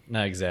 similar,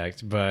 not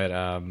exact,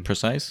 but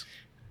Precise?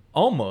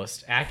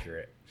 almost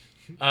accurate.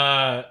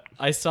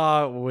 I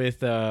saw with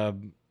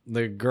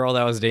the girl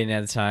that I was dating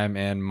at the time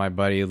and my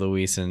buddy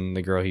Luis and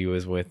the girl he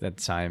was with at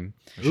the time.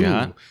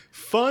 Yeah. Ooh,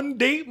 fun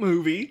date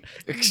movie.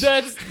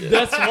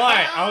 That's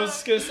why I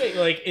was gonna say,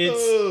 like,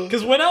 it's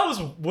because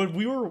when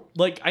we were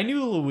like, I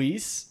knew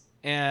Luis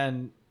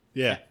and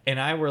Yeah.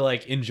 I were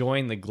like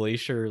enjoying the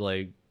glacier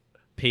like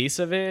pace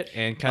of it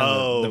and kind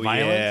of the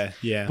violence.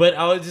 yeah. But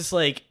I was just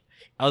like,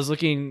 I was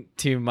looking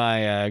to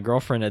my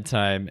girlfriend at the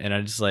time, and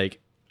I'm just like,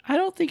 I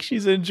don't think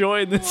she's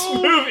enjoying this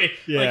movie.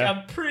 Yeah. Like,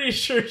 I'm pretty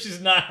sure she's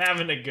not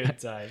having a good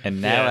time.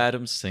 And now Yeah.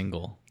 Adam's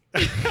single.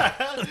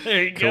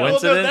 There you go. Well, no,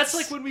 Coincidence? that's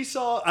like when we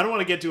saw. I don't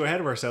want to get too ahead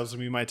of ourselves,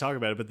 and we might talk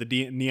about it. But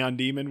the Neon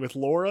Demon with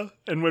Laura,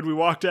 and when we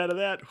walked out of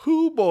that,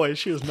 whoo boy,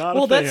 she was not.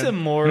 Well, a fan. that's a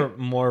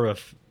more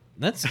of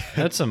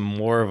that's a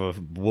more of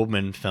a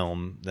woman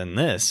film than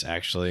this,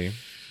 actually.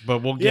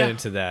 But we'll get Yeah.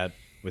 into that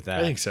with that.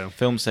 I think so.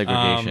 Film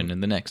segregation in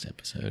the next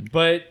episode.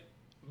 But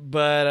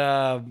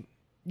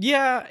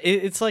Yeah,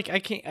 it's like I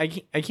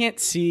can't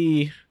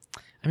see.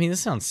 I mean,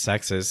 this sounds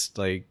sexist,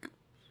 like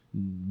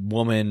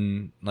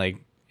woman like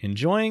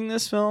enjoying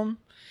this film.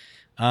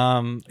 It's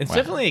Wow.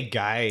 definitely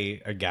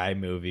a guy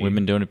movie.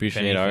 Women don't if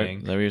appreciate art. anything.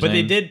 Is that what you're But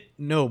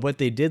saying? what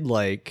they did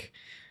like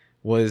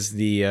was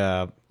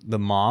the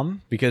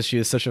mom, because she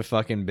was such a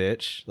fucking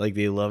bitch. Like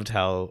they loved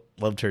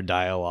her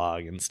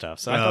dialogue and stuff.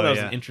 So I thought that was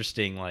an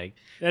interesting like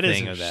That is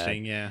thing of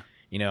interesting. that. Yeah.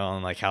 You know,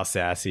 and like how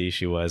sassy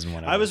she was and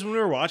whatever. When we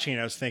were watching it,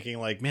 I was thinking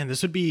like, man,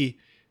 this would be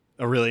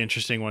a really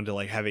interesting one to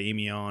like have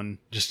Amy on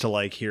just to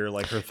like hear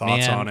like her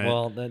thoughts on it.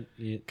 Well, that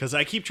Because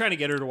I keep trying to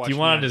get her to watch. do you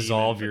want Neon to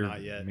dissolve Demon, your but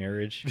not yet.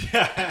 marriage?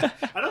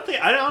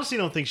 I honestly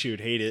don't think she would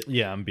hate it.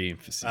 Yeah, I'm being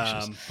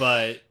facetious.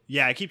 But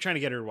yeah, I keep trying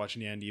to get her to watch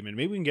Neon Demon.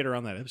 Maybe we can get her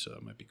on that episode.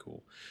 That might be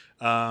cool.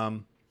 Yeah, I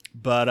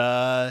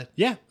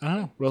don't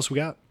know. What else we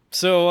got?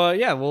 So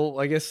yeah, well,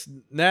 I guess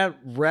that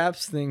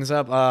wraps things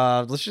up.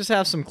 Let's just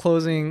have some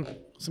closing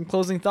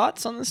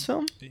thoughts on this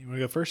film. You want to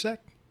go first,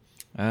 Zach?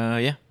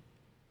 Yeah.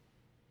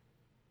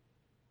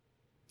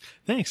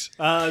 Thanks.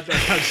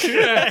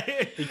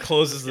 He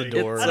closes the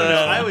door. I don't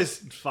know. I always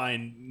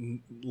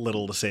find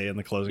little to say in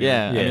the closing.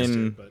 Yeah, I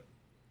mean- but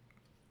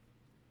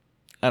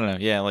I don't know.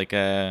 Yeah, like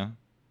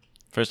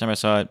first time I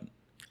saw it,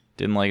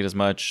 didn't like it as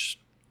much.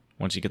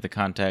 Once you get the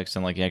context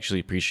and like you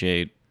actually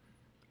appreciate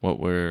what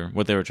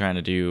they were trying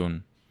to do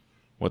and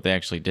what they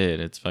actually did,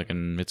 it's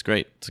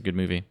great. It's a good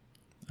movie.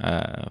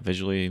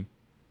 Visually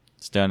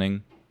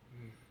stunning.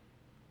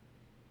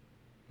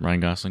 Ryan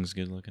Gosling's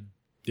good looking.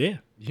 yeah.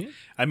 Yeah.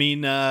 I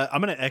mean,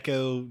 I'm going to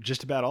echo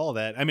just about all of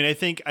that. I mean, I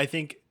think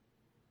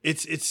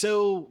it's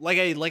so like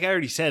I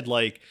already said,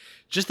 like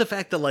just the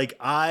fact that like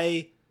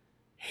I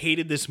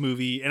hated this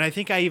movie, and I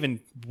think I even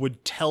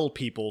would tell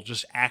people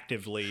just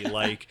actively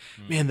like,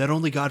 man, that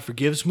Only God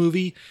Forgives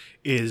movie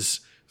is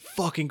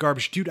fucking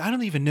garbage. Dude, I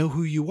don't even know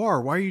who you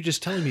are. Why are you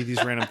just telling me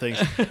these random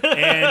things?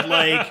 And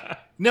like,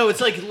 no,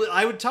 it's like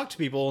I would talk to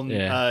people and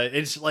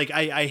it's like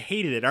I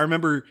hated it. I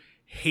remember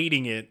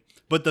hating it.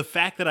 But the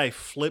fact that I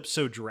flipped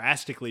so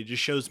drastically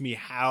just shows me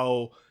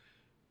how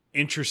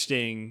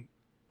interesting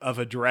of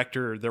a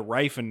director the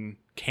Rifen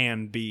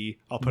can be.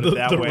 I'll put it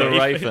that way. The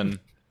Rifen.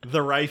 The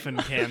Rifen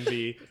can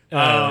be.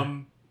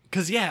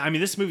 Because, yeah, I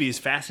mean, this movie is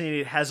fascinating.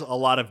 It has a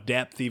lot of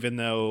depth, even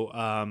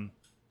though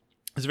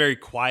it's a very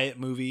quiet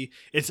movie.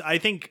 It's, I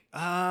think,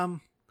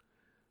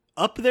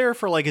 up there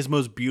for like his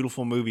most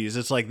beautiful movies.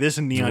 It's like this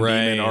and Neon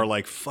Demon are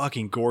like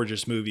fucking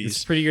gorgeous movies.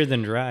 It's prettier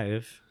than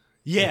Drive.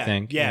 Yeah, I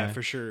think, yeah, yeah.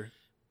 for sure.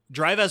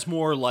 Drive has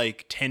more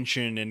like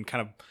tension and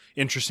kind of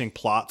interesting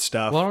plot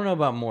stuff. Well, I don't know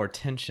about more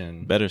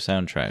tension, Better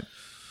soundtrack.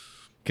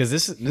 because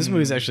this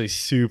movie is actually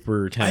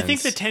super tense. I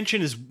think the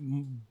tension is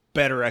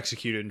better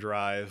executed in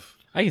Drive.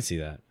 I can see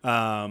that.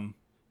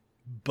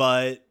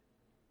 But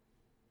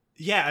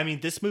yeah, I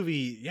mean, this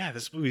movie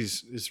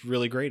is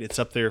really great. It's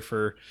up there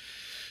for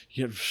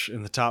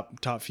in the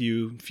top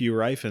few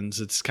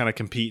Rifens. It's kind of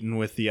competing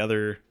with the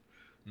other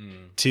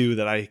two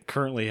that I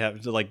currently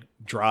have, like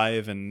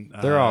Drive and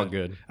They're all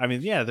good. I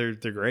mean, yeah, they're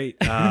great.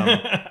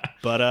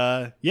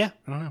 But yeah,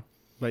 I don't know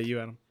about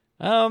you,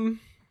 Adam.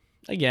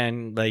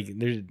 Again, like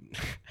there's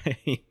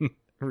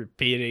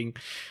repeating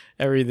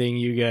everything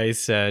you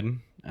guys said.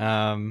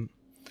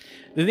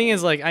 The thing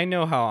is, like, I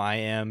know how I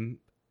am.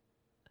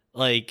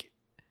 Like,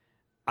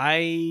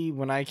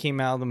 when I came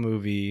out of the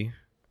movie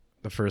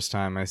the first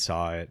time I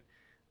saw it,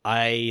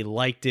 I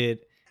liked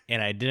it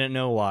and I didn't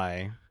know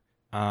why.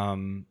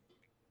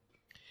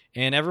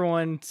 And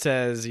everyone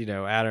says, you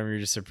know, Adam, you're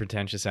just a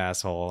pretentious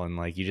asshole, and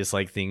like you just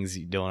like things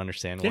you don't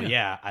understand. Well,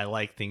 yeah, I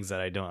like things that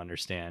I don't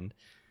understand.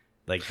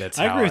 Like that's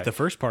I how agree with the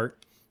first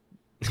part.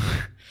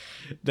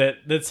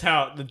 that's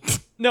how.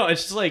 No,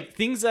 it's just like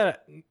things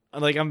that,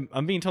 like I'm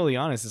being totally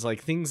honest. It's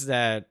like things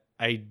that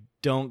I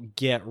don't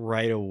get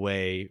right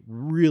away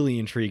really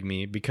intrigue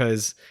me,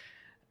 because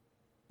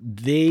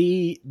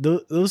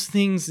those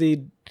things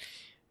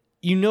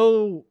you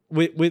know,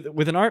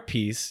 with an art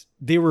piece,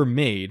 they were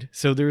made,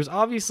 so there's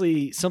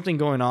obviously something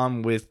going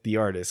on with the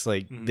artist.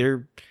 Like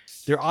they're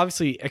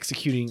obviously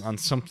executing on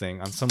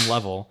something on some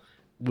level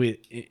with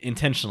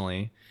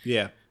intentionally.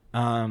 Yeah.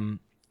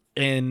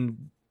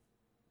 And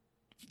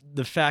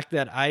the fact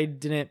that I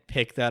didn't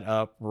pick that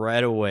up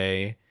right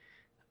away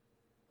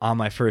on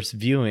my first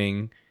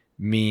viewing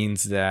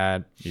means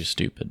that You're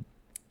stupid.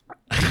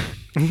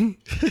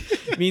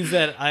 means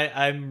that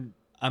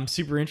I'm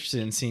super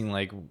interested in seeing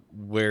like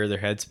where their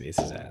headspace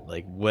is at.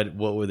 Like what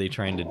were they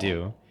trying to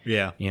do?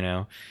 Yeah. You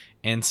know?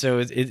 And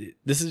so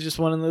this is just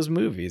one of those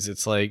movies.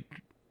 It's like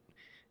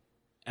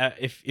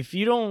if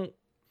you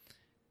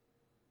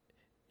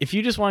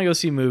just want to go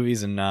see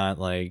movies and not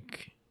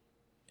like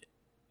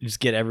just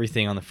get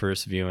everything on the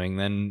first viewing,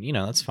 then you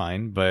know that's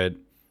fine. But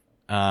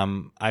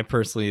I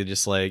personally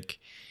just like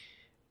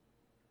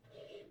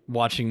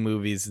watching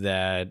movies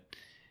that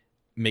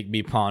make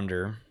me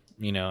ponder,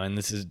 you know, and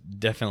this is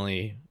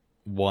definitely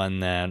one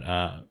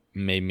that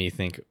made me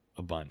think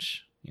a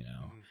bunch, you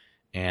know,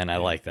 and I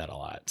like that a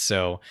lot.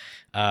 So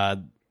I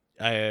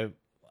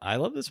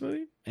love this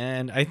movie.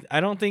 and I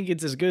don't think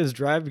it's as good as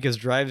Drive because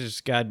Drive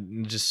just got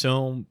just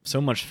so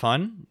much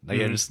fun.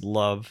 Like I just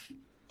love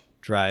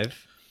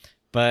Drive,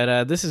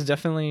 but this is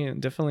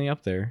definitely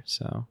up there.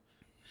 So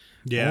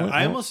yeah,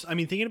 I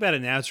mean, thinking about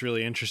it now, it's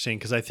really interesting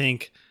because I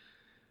think,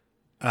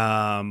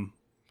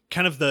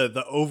 kind of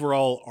the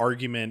overall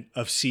argument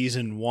of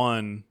season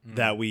 1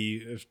 that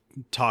we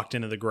talked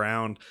into the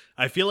ground,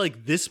 I feel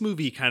like this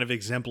movie kind of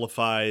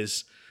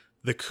exemplifies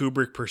the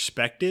Kubrick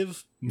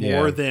perspective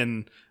more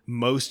than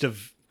most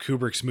of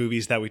Kubrick's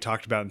movies that we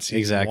talked about in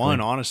season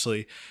 1,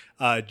 honestly.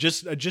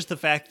 Just the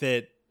fact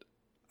that,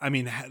 I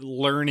mean,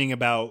 learning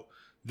about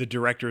the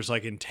director's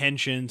like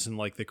intentions and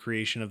like the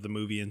creation of the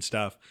movie and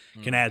stuff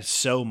can add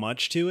so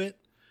much to it.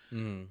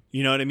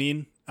 You know what I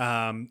mean?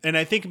 And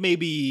I think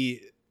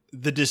maybe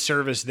the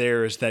disservice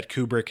there is that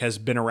Kubrick has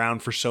been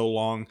around for so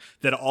long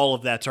that all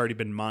of that's already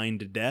been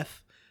mined to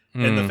death.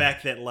 And the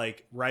fact that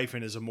like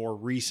Rifen is a more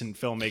recent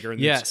filmmaker,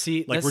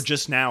 and like we're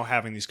just now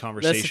having these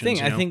conversations. That's the thing.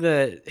 You know? I think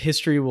that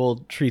history will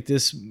treat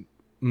this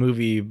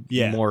movie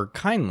more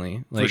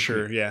kindly. Like, for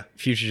sure, yeah.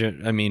 Future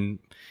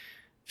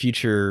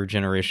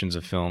generations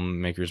of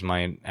filmmakers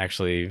might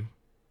actually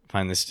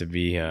find this to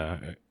be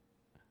a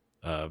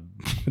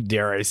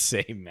dare I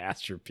say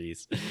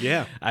masterpiece.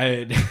 Yeah,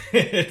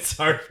 it's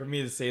hard for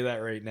me to say that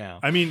right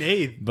now. I mean,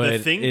 The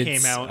Thing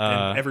came out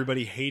and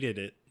everybody hated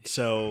it.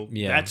 So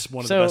that's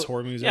one of the best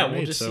horror movies ever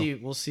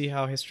made. We'll see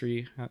how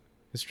history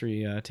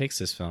takes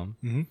this film.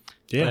 Mm-hmm.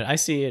 Yeah, but I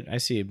see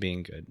it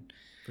being good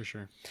for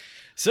sure.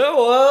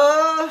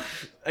 So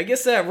I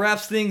guess that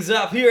wraps things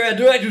up here at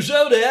Director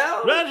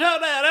Showdown. Director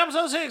Showdown,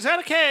 episode 6 out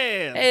of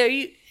can.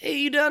 Hey, are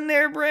you done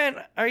there, Brent?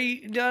 Are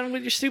you done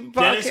with your stupid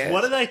podcast? Dennis, what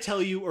did I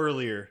tell you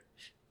earlier?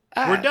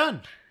 We're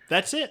done.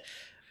 That's it.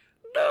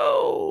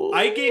 No.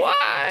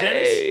 Why?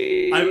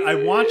 Dennis, I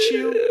want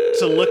you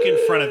to look in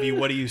front of you.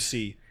 What do you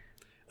see?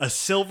 A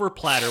silver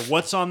platter.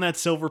 What's on that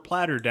silver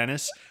platter,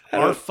 Dennis?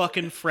 Our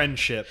fucking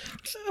friendship.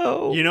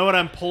 Oh. You know what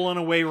I'm pulling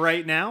away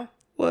right now?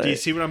 What? Do you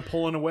see what I'm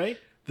pulling away?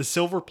 The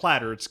silver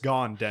platter. It's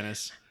gone,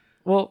 Dennis.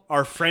 Well,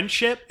 our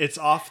friendship, it's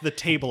off the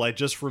table. I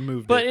just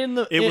removed but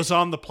it. It was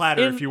on the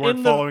platter if you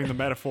weren't following the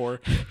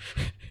metaphor.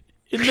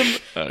 In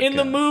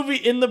the movie,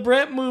 in the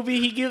Brent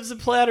movie, he gives the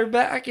platter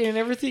back and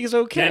everything is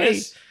okay.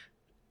 Dennis,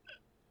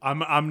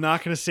 I'm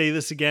not going to say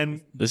this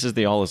again. This is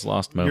the all is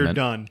lost moment. You're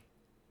done.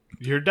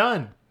 You're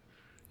done.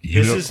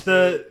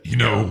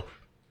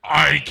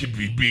 I can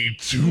be me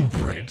too,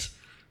 Brent.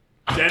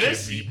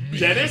 Dennis,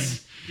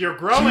 you're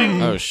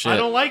growing. Oh shit! I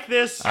don't like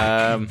this.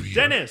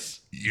 Dennis.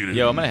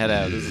 Yo, I'm gonna head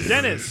out.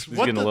 Dennis, this is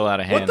getting a little out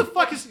of hand. What the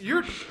fuck is?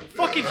 You're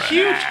fucking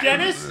huge,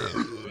 Dennis.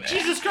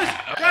 Jesus Christ,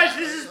 guys!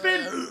 This has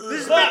been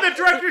the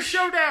Director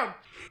Showdown,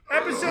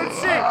 episode 6.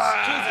 Jesus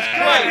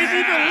Christ! We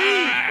need to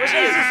leave.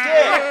 Jesus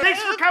Christ!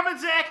 Thanks for coming,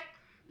 Zach.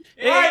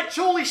 All right,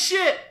 holy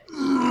shit.